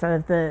because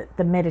of the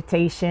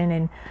meditation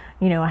and,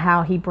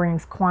 how he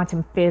brings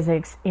quantum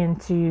physics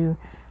into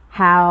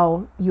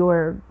how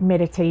your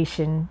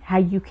meditation, how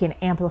you can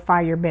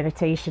amplify your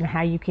meditation,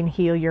 how you can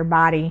heal your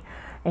body,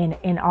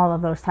 and all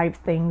of those types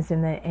of things,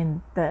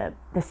 and the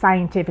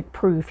scientific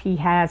proof he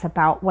has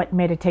about what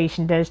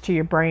meditation does to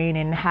your brain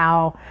and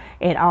how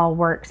it all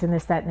works and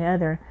this, that, and the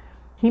other.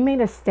 He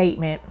made a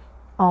statement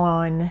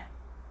on,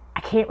 I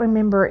can't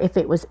remember if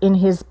it was in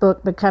his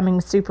book Becoming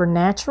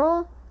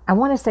Supernatural. I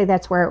want to say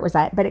that's where it was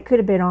at, but it could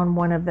have been on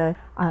one of the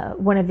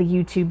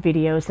YouTube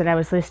videos that I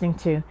was listening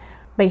to.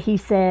 But he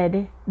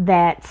said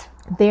that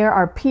there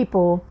are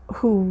people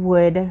who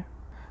would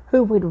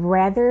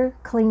rather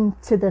cling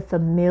to the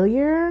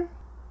familiar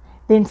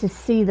than to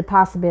see the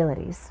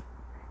possibilities.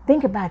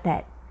 Think about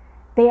that.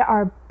 There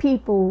are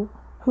people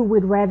who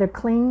would rather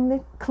cling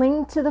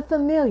to the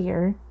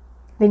familiar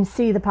than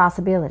see the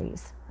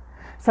possibilities.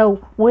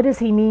 So what does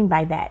he mean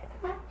by that?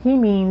 He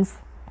means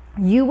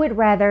you would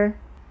rather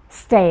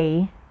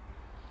stay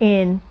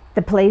in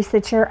the place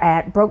that you're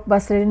at, broke,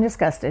 busted, and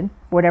disgusted,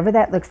 whatever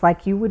that looks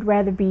like. You would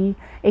rather be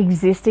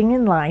existing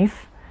in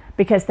life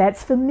because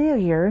that's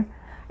familiar.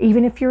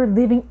 Even if you're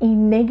living a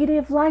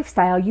negative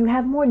lifestyle, you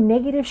have more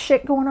negative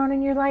shit going on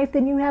in your life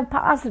than you have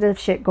positive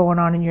shit going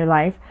on in your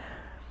life.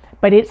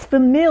 But it's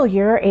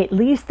familiar. At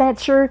least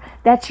that's your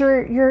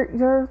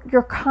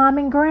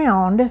common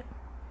ground.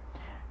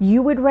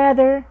 You would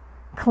rather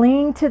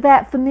cling to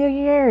that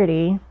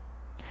familiarity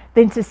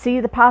than to see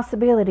the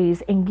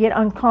possibilities and get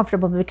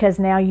uncomfortable because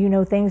now you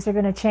know things are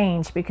going to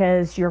change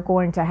because you're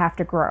going to have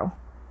to grow.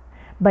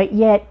 But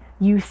yet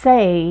you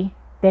say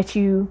that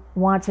you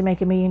want to make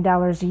 $1 million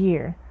a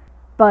year,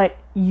 but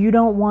you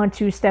don't want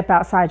to step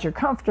outside your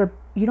comfort.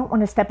 You don't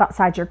want to step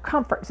outside your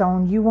comfort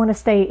zone. You want to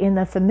stay in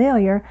the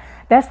familiar.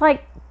 That's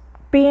like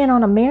being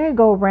on a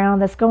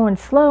merry-go-round that's going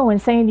slow and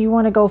saying you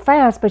want to go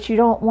fast, but you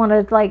don't want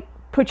to like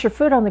put your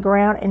foot on the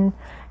ground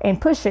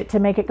and push it to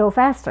make it go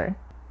faster.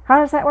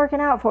 How is that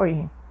working out for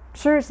you?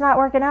 Sure, it's not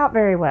working out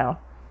very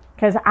well.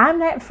 Because I'm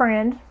that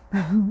friend.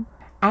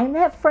 I'm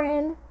that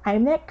friend.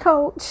 I'm that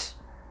coach.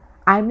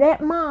 I'm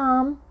that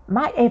mom.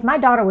 If my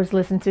daughter was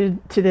listening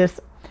to this,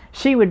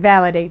 she would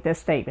validate this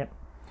statement.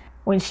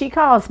 When she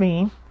calls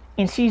me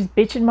and she's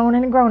bitching,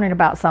 moaning, and groaning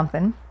about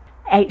something,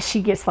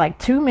 she gets like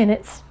 2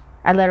 minutes.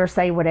 I let her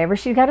say whatever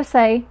she's got to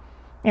say.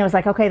 And it was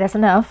like, okay, that's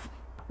enough.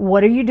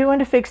 What are you doing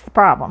to fix the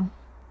problem?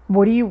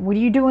 What are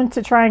you doing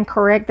to try and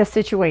correct the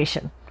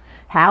situation?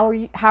 How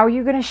are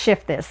you going to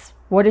shift this?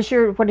 What is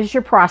your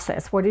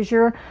process? What is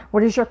your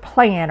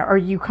plan? Are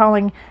you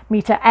calling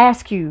me to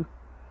ask you,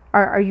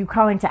 or are you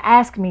calling to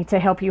ask me to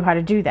help you how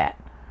to do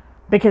that?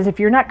 Because if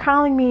you're not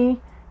calling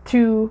me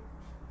to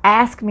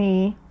ask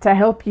me to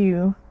help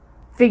you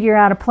figure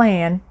out a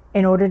plan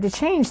in order to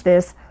change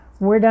this,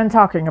 we're done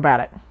talking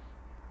about it.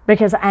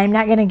 Because I'm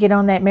not going to get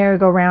on that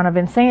merry-go-round of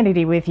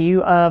insanity with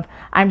you of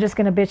I'm just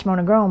going to bitch, moan,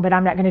 and groan, but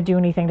I'm not going to do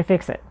anything to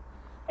fix it.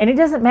 And it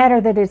doesn't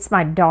matter that it's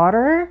my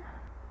daughter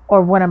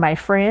or one of my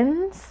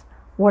friends,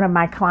 one of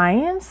my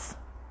clients.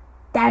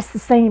 That's the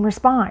same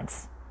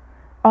response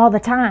all the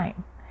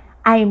time.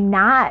 I'm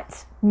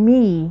not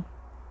me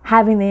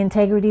having the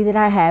integrity that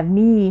I have,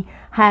 me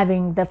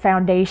having the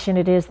foundation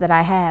it is that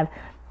I have,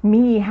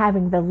 me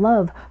having the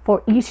love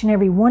for each and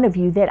every one of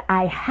you that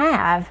I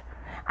have.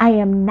 I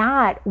am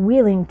not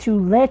willing to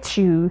let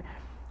you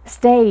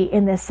stay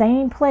in the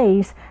same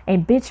place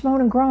and bitch,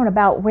 moan, and groan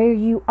about where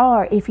you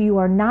are if you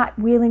are not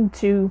willing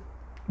to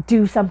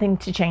do something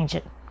to change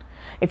it.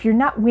 If you're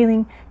not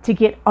willing to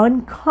get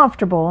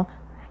uncomfortable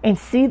and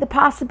see the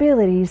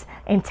possibilities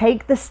and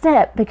take the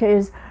step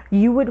because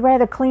you would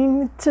rather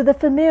cling to the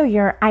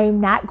familiar, I am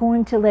not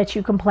going to let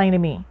you complain to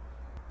me.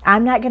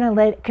 I'm not going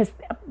to because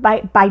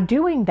by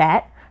doing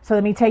that, so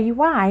let me tell you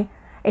why.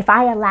 If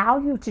I allow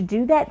you to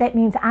do that, that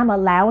means I'm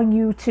allowing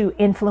you to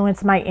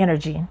influence my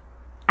energy.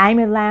 I'm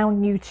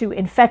allowing you to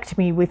infect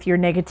me with your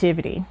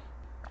negativity.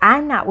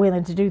 I'm not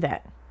willing to do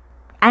that.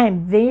 I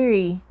am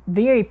very,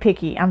 very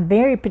picky. I'm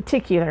very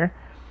particular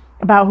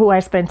about who I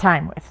spend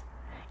time with.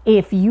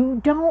 If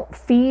you don't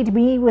feed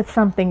me with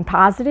something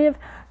positive,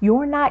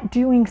 you're not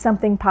doing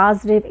something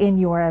positive in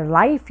your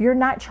life. You're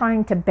not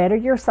trying to better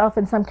yourself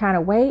in some kind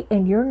of way,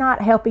 and you're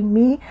not helping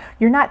me.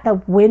 You're not the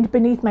wind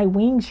beneath my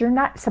wings. You're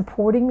not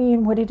supporting me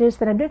in what it is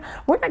that I'm doing.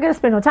 We're not going to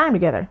spend no time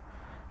together.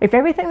 If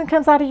everything that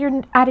comes out of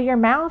your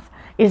mouth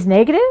is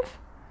negative,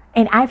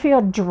 and I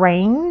feel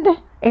drained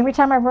every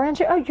time I run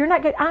you, you're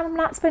not good. I'm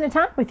not spending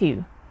time with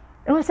you.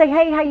 I'm going to say,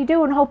 hey, how you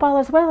doing? Hope all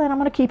is well, and I'm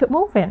going to keep it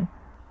moving.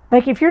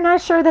 Like, if you're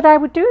not sure that I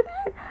would do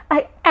that,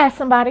 I ask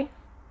somebody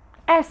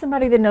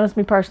that knows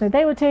me personally.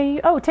 They would tell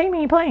you, oh, Tammy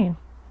ain't playing.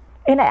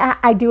 And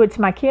I do it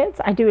to my kids.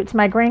 I do it to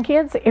my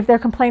grandkids. If they're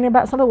complaining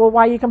about something, well,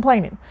 why are you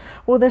complaining?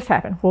 Well, this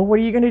happened. Well, what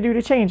are you going to do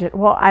to change it?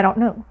 Well, I don't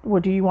know.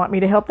 Well, do you want me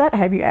to help that?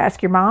 Have you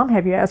asked your mom?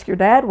 Have you asked your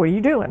dad? What are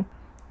you doing?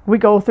 We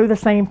go through the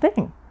same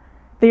thing.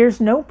 There's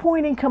no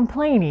point in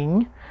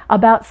complaining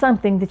about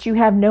something that you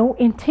have no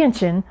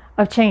intention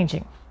of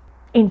changing.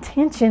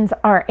 Intentions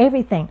are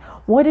everything.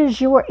 What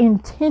is your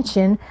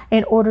intention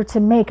in order to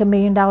make $1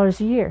 million a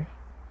year?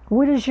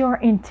 What is your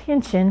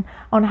intention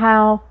on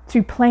how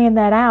to plan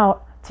that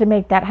out to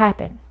make that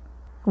happen?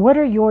 What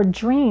are your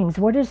dreams?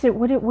 What is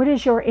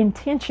your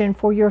intention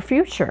for your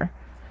future?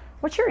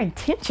 What's your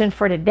intention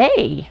for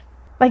today?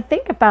 Like,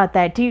 think about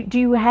that. Do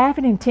you have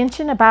an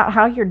intention about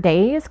how your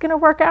day is going to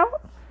work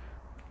out?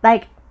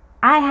 Like,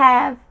 I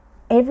have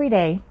every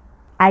day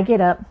I get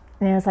up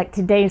and it's like,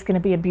 today is going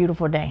to be a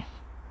beautiful day.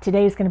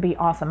 Today is going to be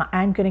awesome.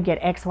 I'm going to get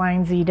X, Y,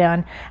 and Z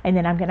done. And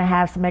then I'm going to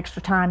have some extra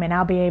time and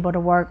I'll be able to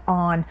work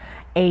on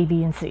A,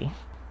 B, and C.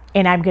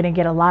 And I'm going to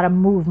get a lot of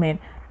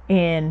movement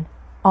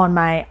on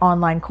my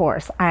online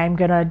course. I'm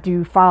going to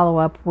do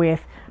follow-up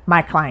with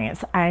my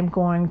clients. I'm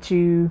going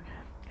to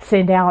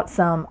send out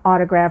some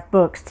autographed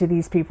books to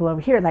these people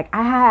over here. Like,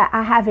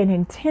 I have an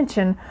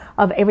intention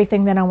of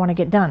everything that I want to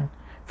get done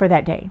for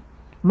that day.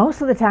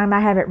 Most of the time I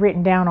have it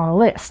written down on a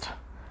list.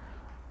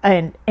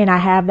 And I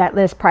have that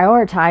list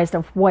prioritized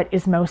of what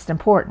is most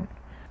important.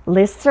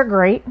 Lists are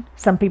great.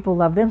 Some people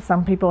love them.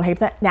 Some people hate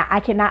that. Now, I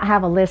cannot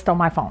have a list on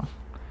my phone.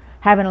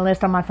 Having a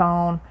list on my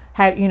phone,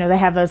 they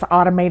have those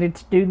automated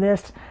to-do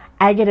lists.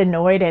 I get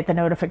annoyed at the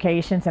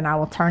notifications and I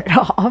will turn it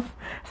off.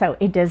 So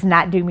it does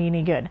not do me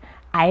any good.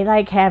 I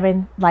like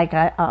having like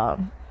a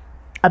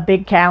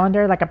big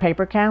calendar, like a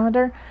paper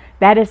calendar.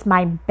 That is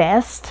my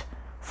best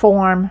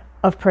form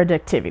of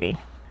productivity.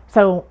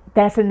 So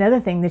that's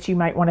another thing that you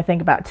might want to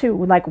think about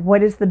too. Like,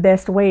 what is the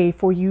best way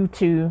for you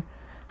to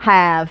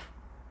have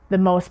the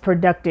most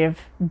productive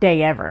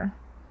day ever?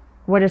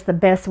 What is the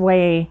best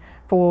way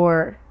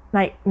for,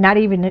 like, not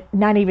even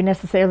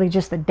necessarily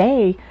just the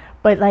day,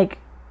 but like,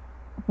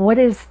 what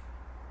is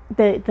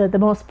the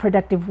most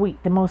productive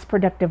week, the most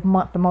productive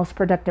month, the most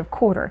productive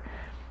quarter?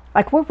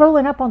 Like, we're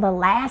rolling up on the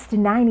last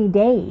 90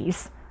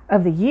 days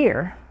of the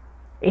year.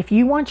 If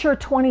you want your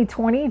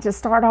 2020 to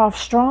start off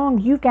strong,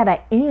 you've got to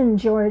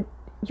end your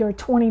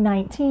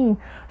 2019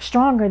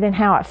 stronger than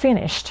how it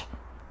finished.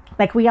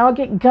 Like, we all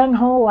get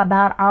gung-ho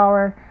about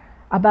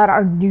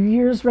our New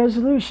Year's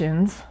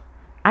resolutions.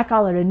 I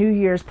call it a New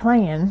Year's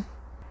plan.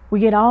 We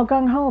get all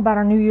gung-ho about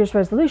our New Year's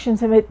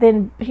resolutions, and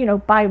then,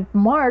 by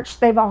March,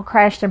 they've all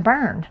crashed and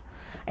burned.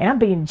 And I'm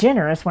being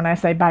generous when I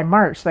say by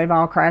March, they've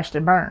all crashed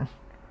and burned.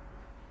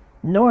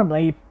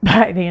 Normally,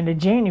 by the end of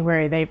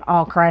January, they've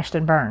all crashed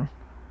and burned.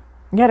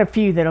 You got a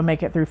few that'll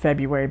make it through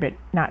February, but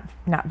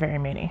not very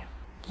many.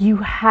 You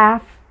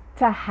have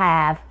to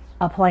have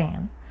a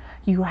plan.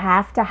 You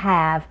have to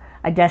have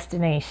a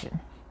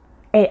destination.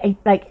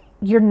 Like,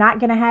 you're not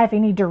going to have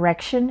any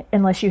direction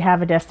unless you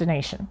have a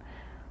destination.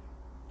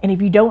 And if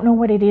you don't know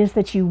what it is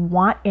that you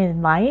want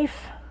in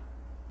life,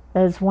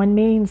 those 1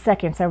 million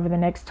seconds over the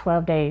next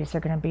 12 days are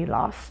going to be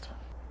lost.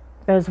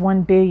 Those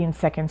 1 billion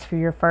seconds for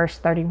your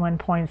first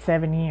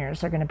 31.7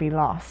 years are going to be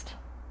lost.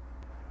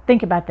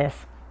 Think about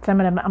this. So I'm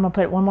going to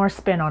put one more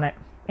spin on it,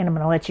 and I'm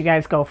going to let you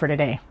guys go for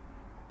today.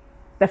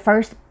 The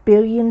first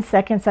billion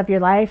seconds of your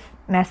life,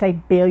 and I say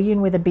billion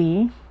with a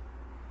B,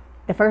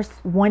 the first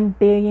 1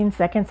 billion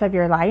seconds of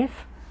your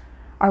life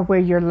are where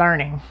you're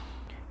learning.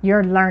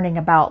 You're learning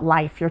about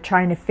life. You're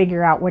trying to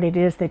figure out what it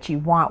is that you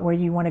want, where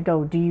you want to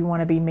go. Do you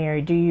want to be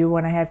married? Do you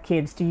want to have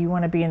kids? Do you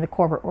want to be in the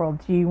corporate world?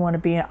 Do you want to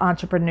be an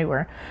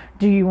entrepreneur?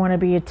 Do you want to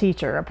be a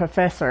teacher, a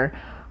professor?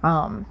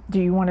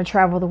 Do you want to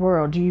travel the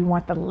world? Do you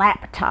want the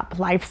laptop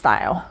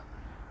lifestyle?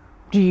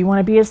 Do you want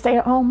to be a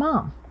stay-at-home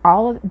mom?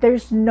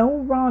 There's no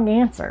wrong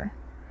answer.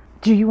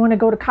 Do you want to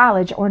go to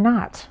college or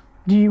not?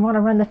 Do you want to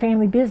run the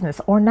family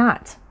business or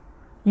not?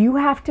 You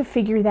have to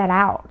figure that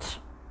out.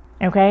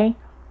 Okay?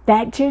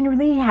 That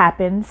generally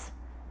happens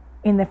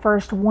in the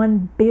first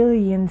 1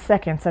 billion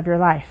seconds of your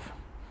life.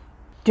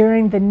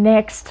 During the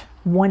next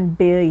 1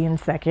 billion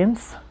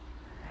seconds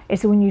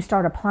is when you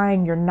start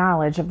applying your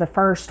knowledge of the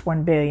first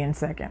 1 billion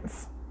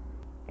seconds.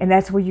 And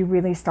that's where you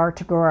really start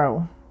to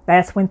grow.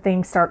 That's when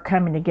things start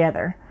coming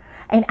together.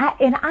 And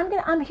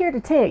I'm here to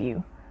tell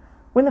you,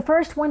 when the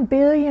first 1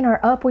 billion are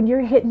up, when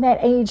you're hitting that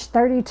age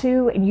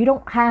 32 and you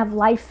don't have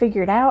life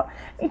figured out,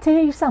 let me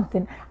tell you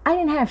something. I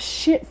didn't have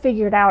shit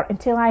figured out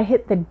until I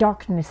hit the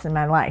darkness in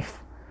my life.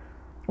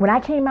 When I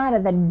came out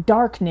of the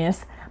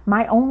darkness,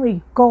 my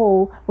only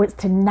goal was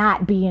to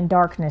not be in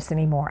darkness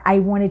anymore. I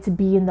wanted to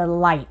be in the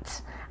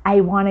light. I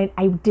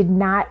did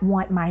not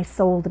want my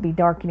soul to be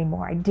dark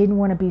anymore. I didn't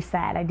want to be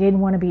sad. I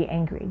didn't want to be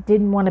angry. I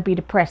didn't want to be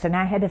depressed. And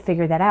I had to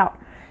figure that out.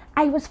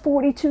 I was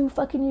 42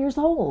 fucking years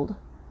old.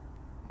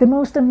 The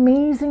most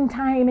amazing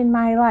time in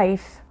my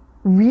life,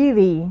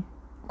 really,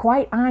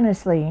 quite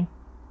honestly,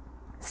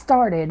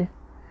 started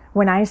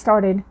when I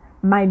started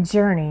my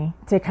journey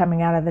to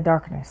coming out of the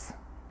darkness.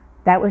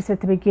 That was at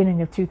the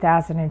beginning of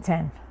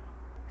 2010.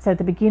 So at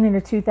the beginning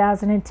of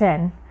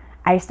 2010,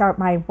 I start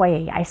my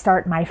way, I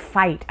start my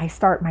fight, I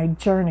start my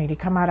journey to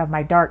come out of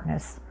my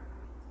darkness.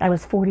 I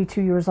was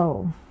 42 years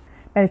old.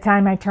 By the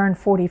time I turned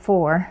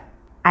 44,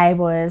 I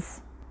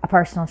was a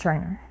personal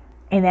trainer.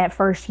 And that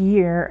first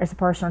year as a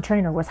personal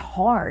trainer was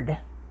hard.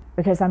 It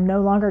because I'm no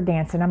longer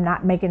dancing. I'm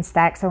not making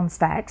stacks on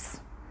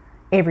stacks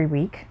every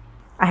week.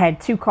 I had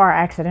 2 car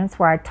accidents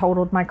where I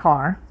totaled my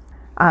car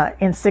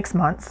in 6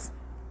 months.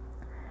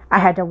 I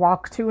had to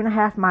walk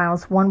 2.5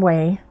 miles one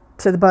way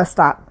to the bus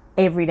stop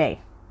every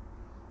day.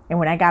 And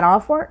when I got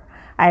off work,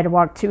 I had to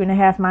walk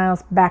 2.5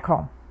 miles back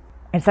home.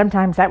 And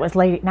sometimes that was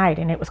late at night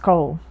and it was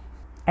cold.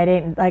 I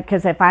didn't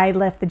because if I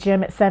left the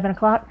gym at 7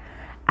 o'clock,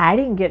 I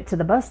didn't get to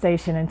the bus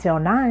station until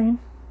 9.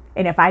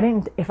 And if I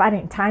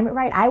didn't time it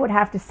right, I would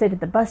have to sit at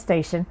the bus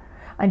station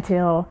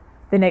until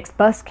the next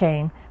bus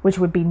came, which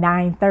would be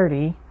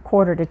 9:30,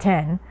 quarter to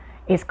 10.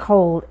 It's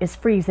cold, it's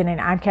freezing, and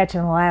I'm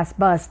catching the last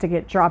bus to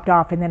get dropped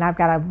off, and then I've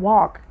got to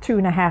walk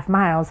 2.5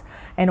 miles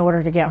in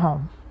order to get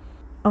home,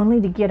 only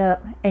to get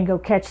up and go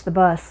catch the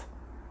bus,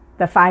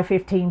 the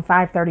 5:15,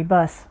 5:30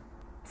 bus,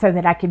 so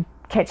that I could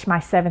catch my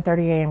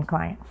 7:30 a.m.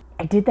 client.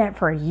 I did that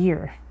for a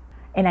year,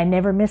 and I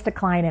never missed a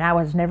client, and I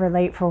was never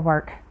late for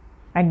work.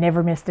 I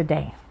never missed a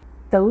day.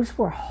 Those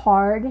were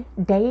hard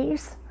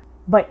days,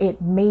 but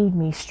it made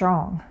me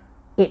strong.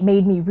 It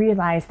made me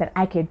realize that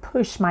I could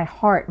push my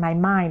heart, my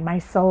mind, my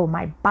soul,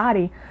 my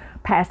body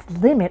past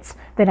limits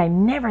that I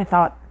never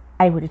thought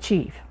I would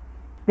achieve.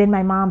 Then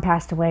my mom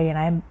passed away,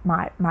 and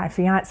my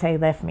fiance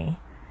left me,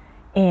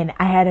 and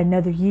I had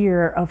another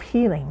year of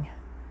healing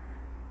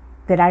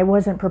that I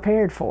wasn't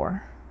prepared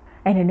for,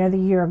 and another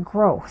year of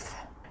growth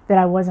that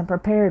I wasn't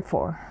prepared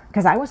for,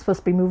 because I was supposed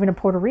to be moving to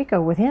Puerto Rico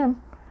with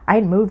him. I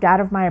had moved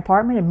out of my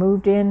apartment and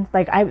moved in.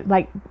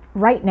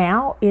 Right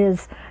now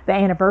is the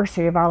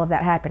anniversary of all of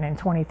that happened in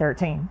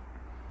 2013.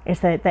 It's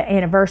the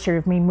anniversary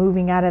of me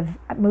moving out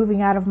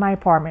of my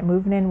apartment,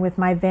 moving in with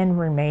my then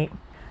roommate.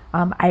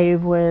 I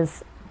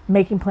was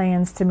making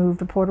plans to move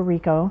to Puerto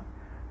Rico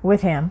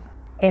with him,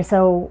 and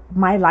so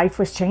my life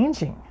was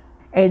changing.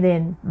 And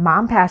then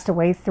Mom passed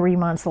away 3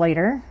 months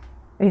later,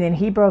 and then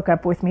he broke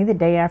up with me the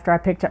day after I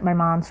picked up my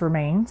mom's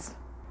remains.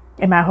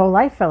 And my whole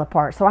life fell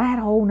apart. So I had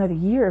a whole another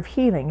year of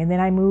healing. And then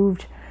I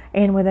moved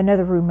in with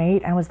another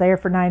roommate. I was there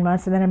for 9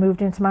 months. And then I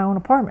moved into my own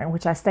apartment,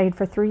 which I stayed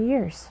for 3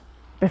 years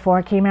before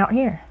I came out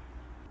here.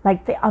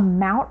 Like the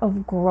amount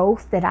of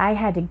growth that I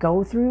had to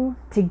go through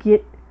to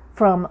get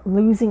from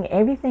losing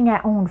everything I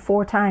owned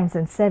 4 times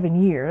in 7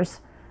 years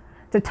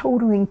to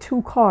totaling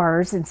 2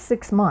 cars in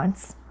 6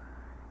 months,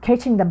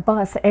 catching the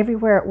bus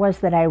everywhere it was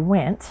that I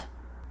went,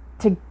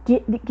 to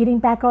getting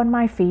back on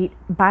my feet,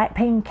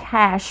 paying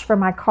cash for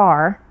my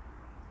car,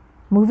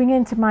 moving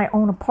into my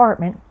own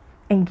apartment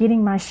and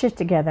getting my shit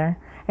together,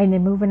 and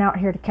then moving out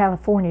here to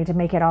California to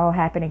make it all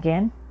happen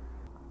again.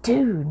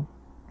 Dude,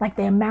 like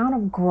the amount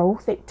of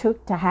growth it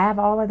took to have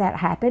all of that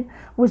happen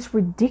was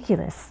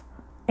ridiculous.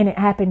 And it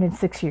happened in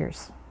 6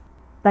 years.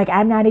 Like,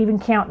 I'm not even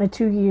counting the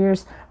 2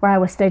 years where I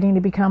was studying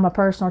to become a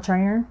personal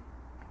trainer,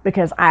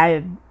 because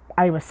I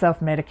was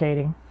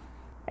self-medicating,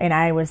 and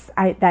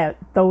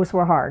those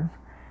were hard.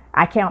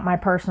 I count my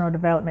personal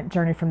development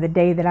journey from the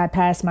day that I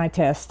passed my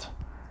test,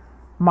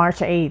 March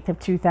 8th of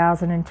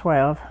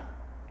 2012,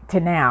 to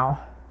now,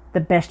 the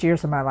best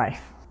years of my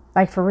life.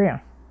 Like, for real.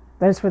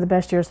 Those were the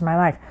best years of my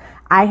life.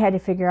 I had to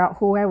figure out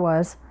who I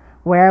was,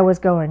 where I was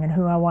going, and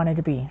who I wanted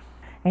to be.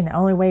 And the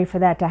only way for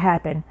that to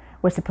happen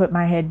was to put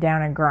my head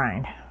down and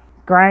grind.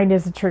 Grind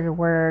is a trigger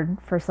word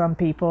for some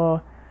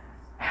people.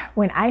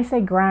 When I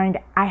say grind,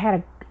 I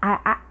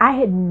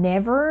had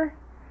never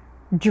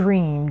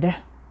dreamed.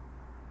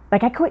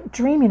 Like, I quit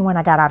dreaming when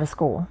I got out of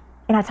school.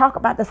 And I talk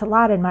about this a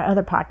lot in my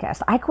other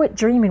podcasts. I quit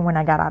dreaming when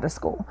I got out of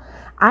school.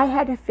 I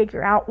had to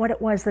figure out what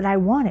it was that I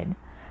wanted,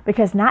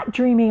 because not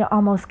dreaming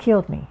almost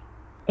killed me.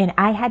 And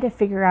I had to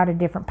figure out a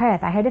different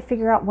path. I had to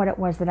figure out what it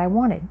was that I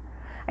wanted.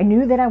 I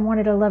knew that I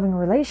wanted a loving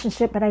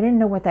relationship, but I didn't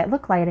know what that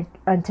looked like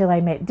until I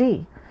met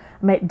Dee.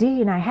 I met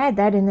Dee and I had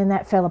that, and then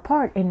that fell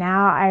apart, and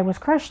now I was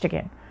crushed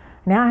again.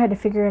 Now I had to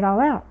figure it all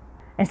out.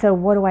 And so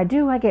what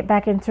do? I get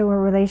back into a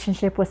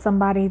relationship with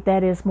somebody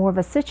that is more of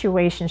a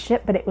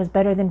situationship, but it was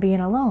better than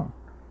being alone.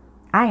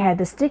 I had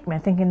the stigma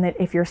thinking that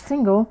if you're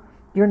single,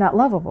 you're not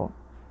lovable.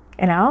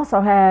 And I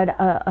also had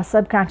a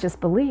subconscious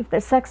belief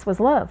that sex was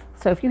love.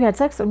 So if you had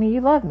sex with me, you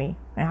love me.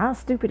 Now, how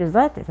stupid is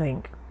that to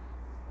think?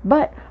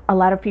 But a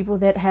lot of people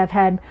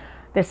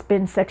that's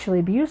been sexually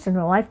abused in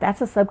their life,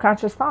 that's a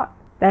subconscious thought.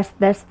 That's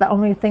the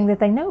only thing that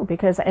they know,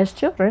 because as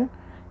children,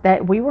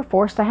 that we were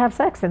forced to have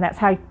sex, and that's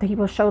how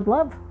people showed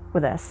love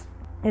with us.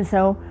 And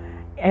so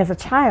as a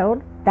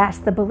child, that's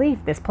the belief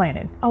that's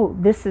planted. Oh,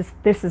 this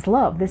is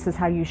love. This is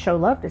how you show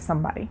love to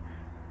somebody.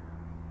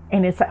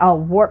 And it's a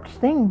warped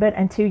thing, but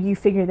until you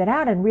figure that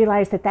out and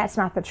realize that that's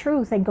not the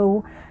truth, and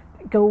go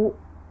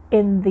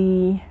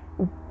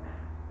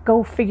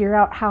figure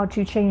out how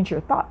to change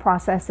your thought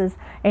processes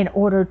in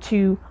order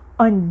to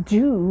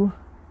undo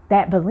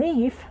that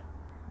belief,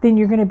 then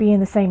you're going to be in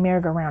the same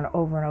merry-go-round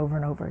over and over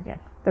and over again.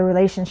 The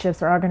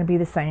relationships are all going to be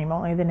the same,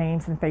 only the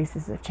names and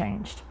faces have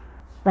changed.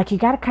 Like, you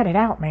got to cut it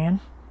out,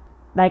 man.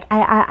 Like,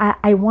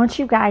 I want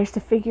you guys to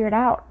figure it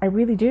out. I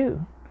really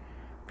do.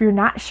 If you're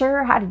not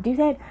sure how to do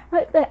that,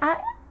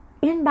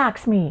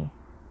 inbox me,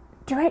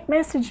 direct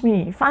message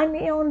me, find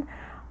me on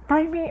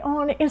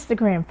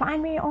Instagram,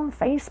 find me on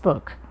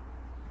Facebook.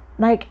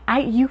 Like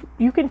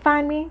you can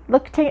find me.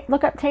 Look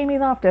up Tammy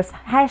Loftus.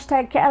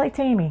 Hashtag Cali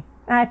Tammy.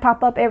 I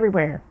pop up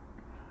everywhere.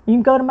 You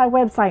can go to my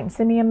website and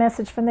send me a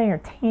message from there.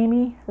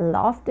 Tammy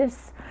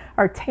Loftus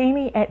or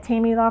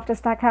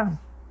Tammy@TammyLoftus.com.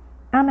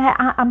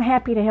 I'm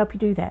happy to help you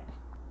do that.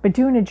 But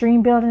doing a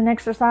dream building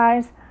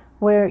exercise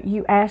where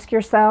you ask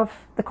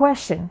yourself the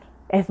question,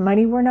 if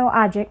money were no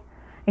object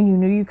and you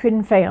knew you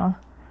couldn't fail,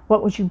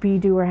 what would you be,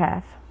 do, or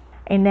have?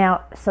 And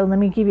now, so let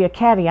me give you a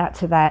caveat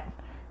to that.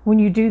 When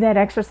you do that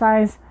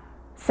exercise,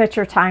 set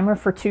your timer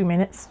for 2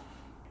 minutes.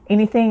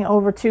 Anything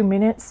over 2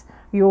 minutes,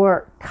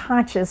 your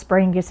conscious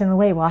brain gets in the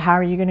way. Well, how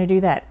are you going to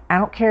do that? I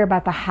don't care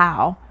about the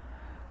how.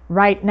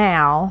 Right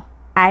now,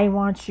 I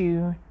want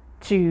you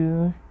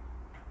to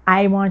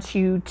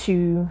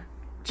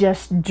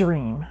just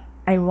dream.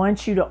 I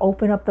want you to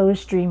open up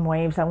those dream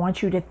waves. I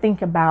want you to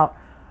think about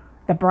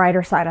the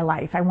brighter side of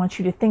life. I want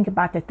you to think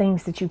about the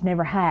things that you've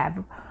never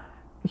had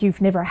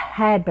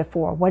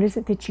before. What is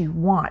it that you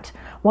want?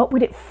 What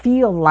would it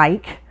feel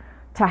like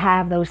to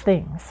have those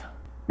things?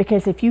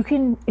 Because if you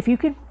can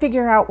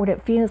figure out what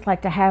it feels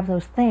like to have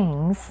those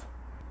things,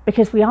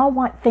 because we all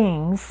want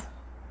things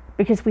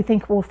because we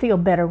think we'll feel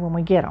better when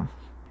we get them.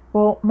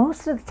 Well,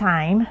 most of the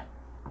time,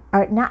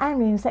 or not, I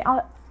mean, say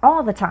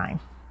all the time,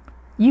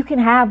 you can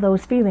have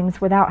those feelings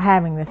without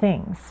having the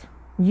things.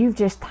 You've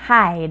just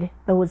tied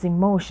those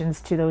emotions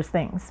to those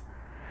things.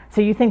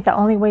 So you think the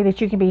only way that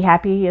you can be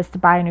happy is to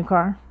buy a new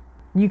car?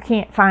 You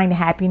can't find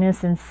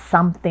happiness in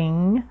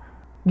something.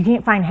 You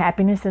can't find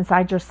happiness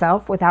inside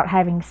yourself without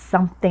having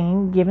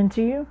something given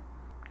to you?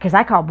 Because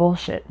I call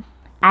bullshit.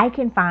 I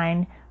can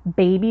find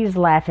babies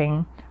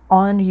laughing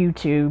on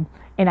YouTube,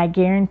 and I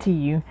guarantee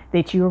you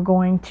that you're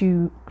going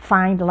to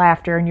find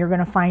laughter and you're going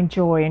to find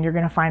joy and you're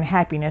going to find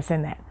happiness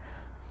in that.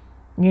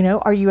 You know,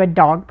 are you a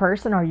dog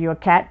person? Are you a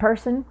cat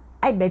person?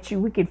 I bet you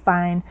we could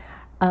find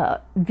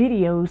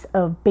videos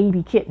of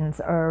baby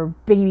kittens or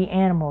baby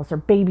animals or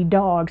baby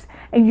dogs,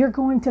 and you're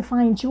going to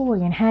find joy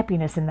and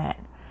happiness in that.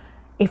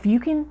 If you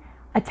can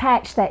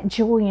attach that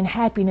joy and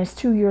happiness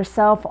to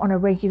yourself on a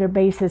regular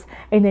basis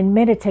and then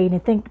meditate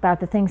and think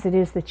about the things it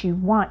is that you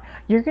want,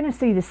 you're going to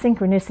see the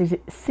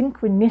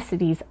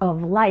synchronicities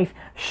of life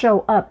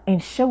show up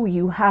and show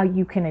you how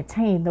you can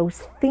attain those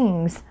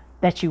things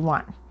that you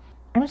want.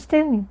 I'm just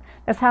telling you,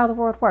 that's how the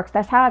world works.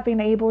 That's how I've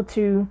been able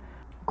to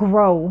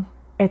grow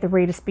at the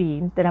rate of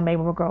speed that I'm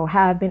able to grow,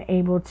 how I've been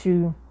able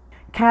to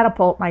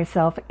catapult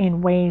myself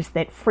in ways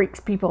that freaks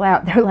people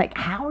out. They're like,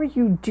 how are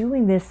you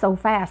doing this so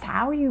fast?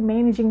 How are you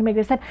managing to make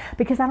this happen?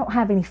 Because I don't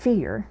have any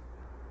fear.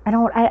 I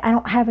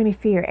don't have any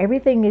fear.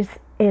 Everything is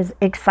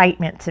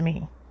excitement to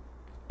me.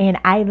 And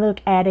I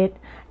look at it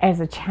as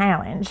a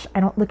challenge.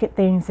 I don't look at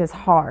things as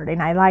hard. And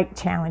I like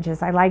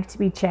challenges. I like to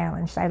be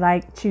challenged. I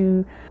like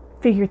to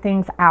figure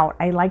things out.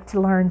 I like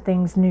to learn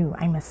things new.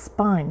 I'm a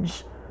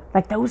sponge.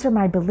 Like, those are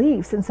my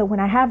beliefs. And so when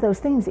I have those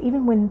things,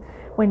 even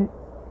when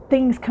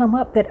things come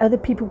up that other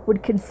people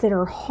would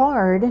consider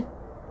hard,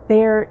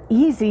 they're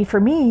easy for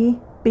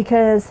me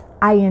because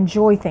I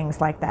enjoy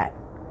things like that.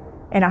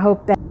 And I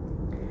hope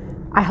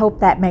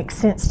that makes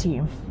sense to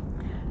you.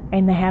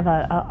 And they have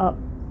a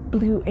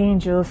blue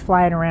angels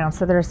flying around,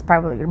 so there's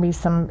probably going to be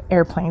some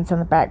airplanes in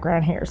the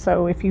background here.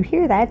 So if you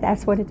hear that,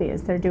 that's what it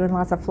is. They're doing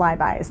lots of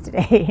flybys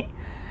today.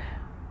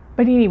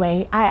 But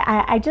anyway,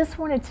 I just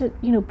wanted to,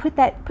 put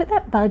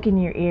that bug in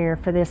your ear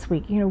for this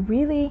week.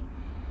 Really,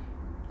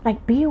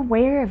 like, be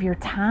aware of your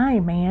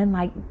time, man.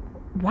 Like,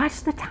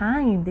 watch the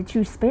time that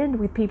you spend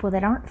with people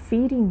that aren't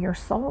feeding your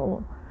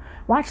soul.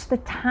 Watch the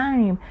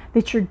time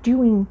that you're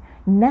doing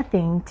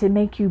nothing to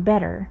make you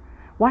better.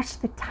 Watch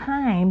the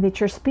time that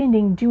you're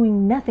spending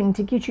doing nothing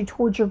to get you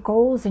towards your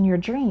goals and your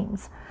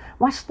dreams.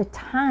 Watch the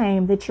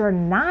time that you're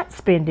not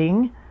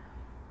spending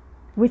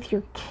with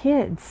your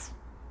kids.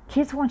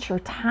 Kids want your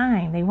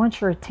time. They want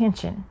your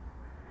attention.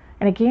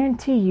 And I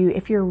guarantee you,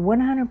 if you're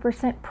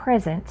 100%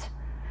 present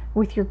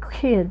with your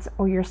kids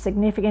or your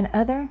significant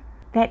other,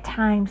 that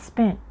time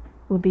spent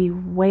will be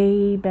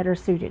way better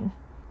suited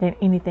than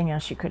anything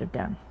else you could have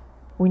done.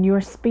 When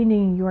you're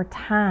spending your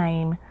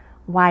time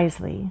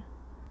wisely,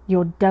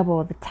 you'll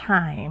double the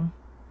time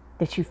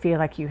that you feel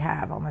like you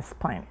have on this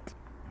planet.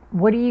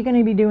 What are you going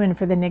to be doing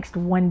for the next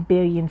 1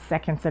 billion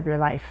seconds of your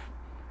life?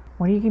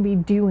 What are you going to be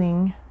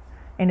doing?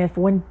 And if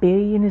 1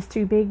 billion is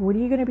too big, what are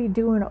you going to be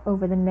doing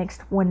over the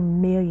next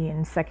 1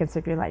 million seconds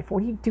of your life?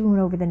 What are you doing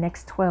over the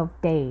next 12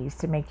 days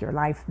to make your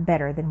life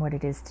better than what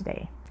it is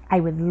today? I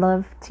would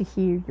love to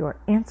hear your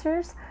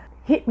answers.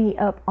 Hit me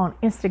up on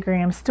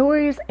Instagram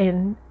stories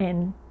and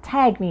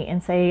tag me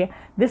and say,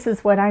 this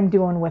is what I'm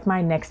doing with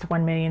my next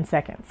 1 million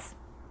seconds.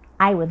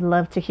 I would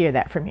love to hear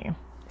that from you.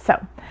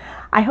 So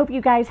I hope you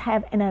guys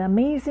have an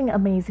amazing,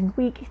 amazing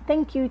week.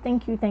 Thank you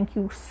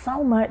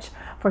so much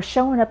for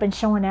showing up and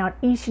showing out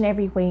each and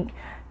every week,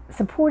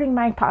 supporting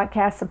my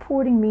podcast,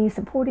 supporting me,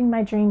 supporting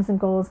my dreams and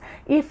goals.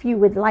 If you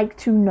would like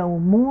to know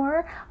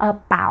more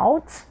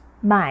about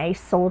my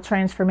soul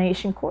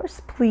transformation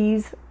course,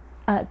 please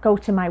go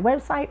to my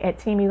website at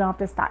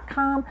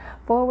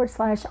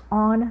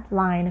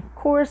tammyloftus.com/online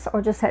course,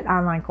 or just hit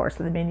online course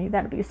in the menu.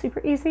 That'll be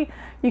super easy.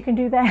 You can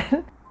do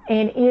that.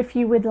 And if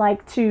you would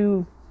like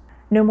to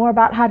know more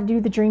about how to do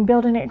the dream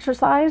building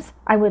exercise,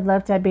 I would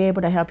love to be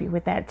able to help you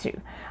with that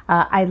too.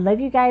 I love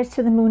you guys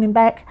to the moon and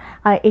back.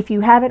 If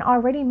you haven't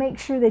already, make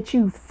sure that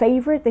you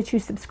favorite, that you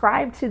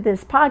subscribe to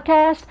this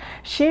podcast,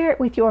 share it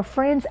with your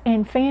friends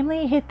and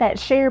family, hit that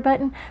share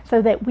button so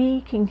that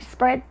we can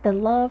spread the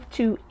love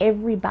to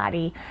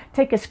everybody.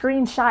 Take a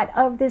screenshot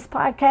of this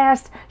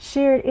podcast,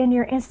 share it in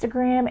your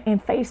Instagram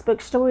and Facebook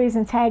stories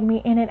and tag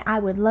me in it. I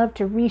would love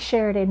to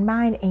reshare it in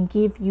mine and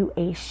give you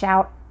a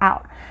shout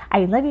out.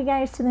 I love you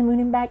guys to the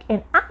moon and back,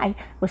 and I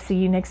will see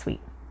you next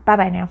week. Bye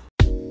bye now.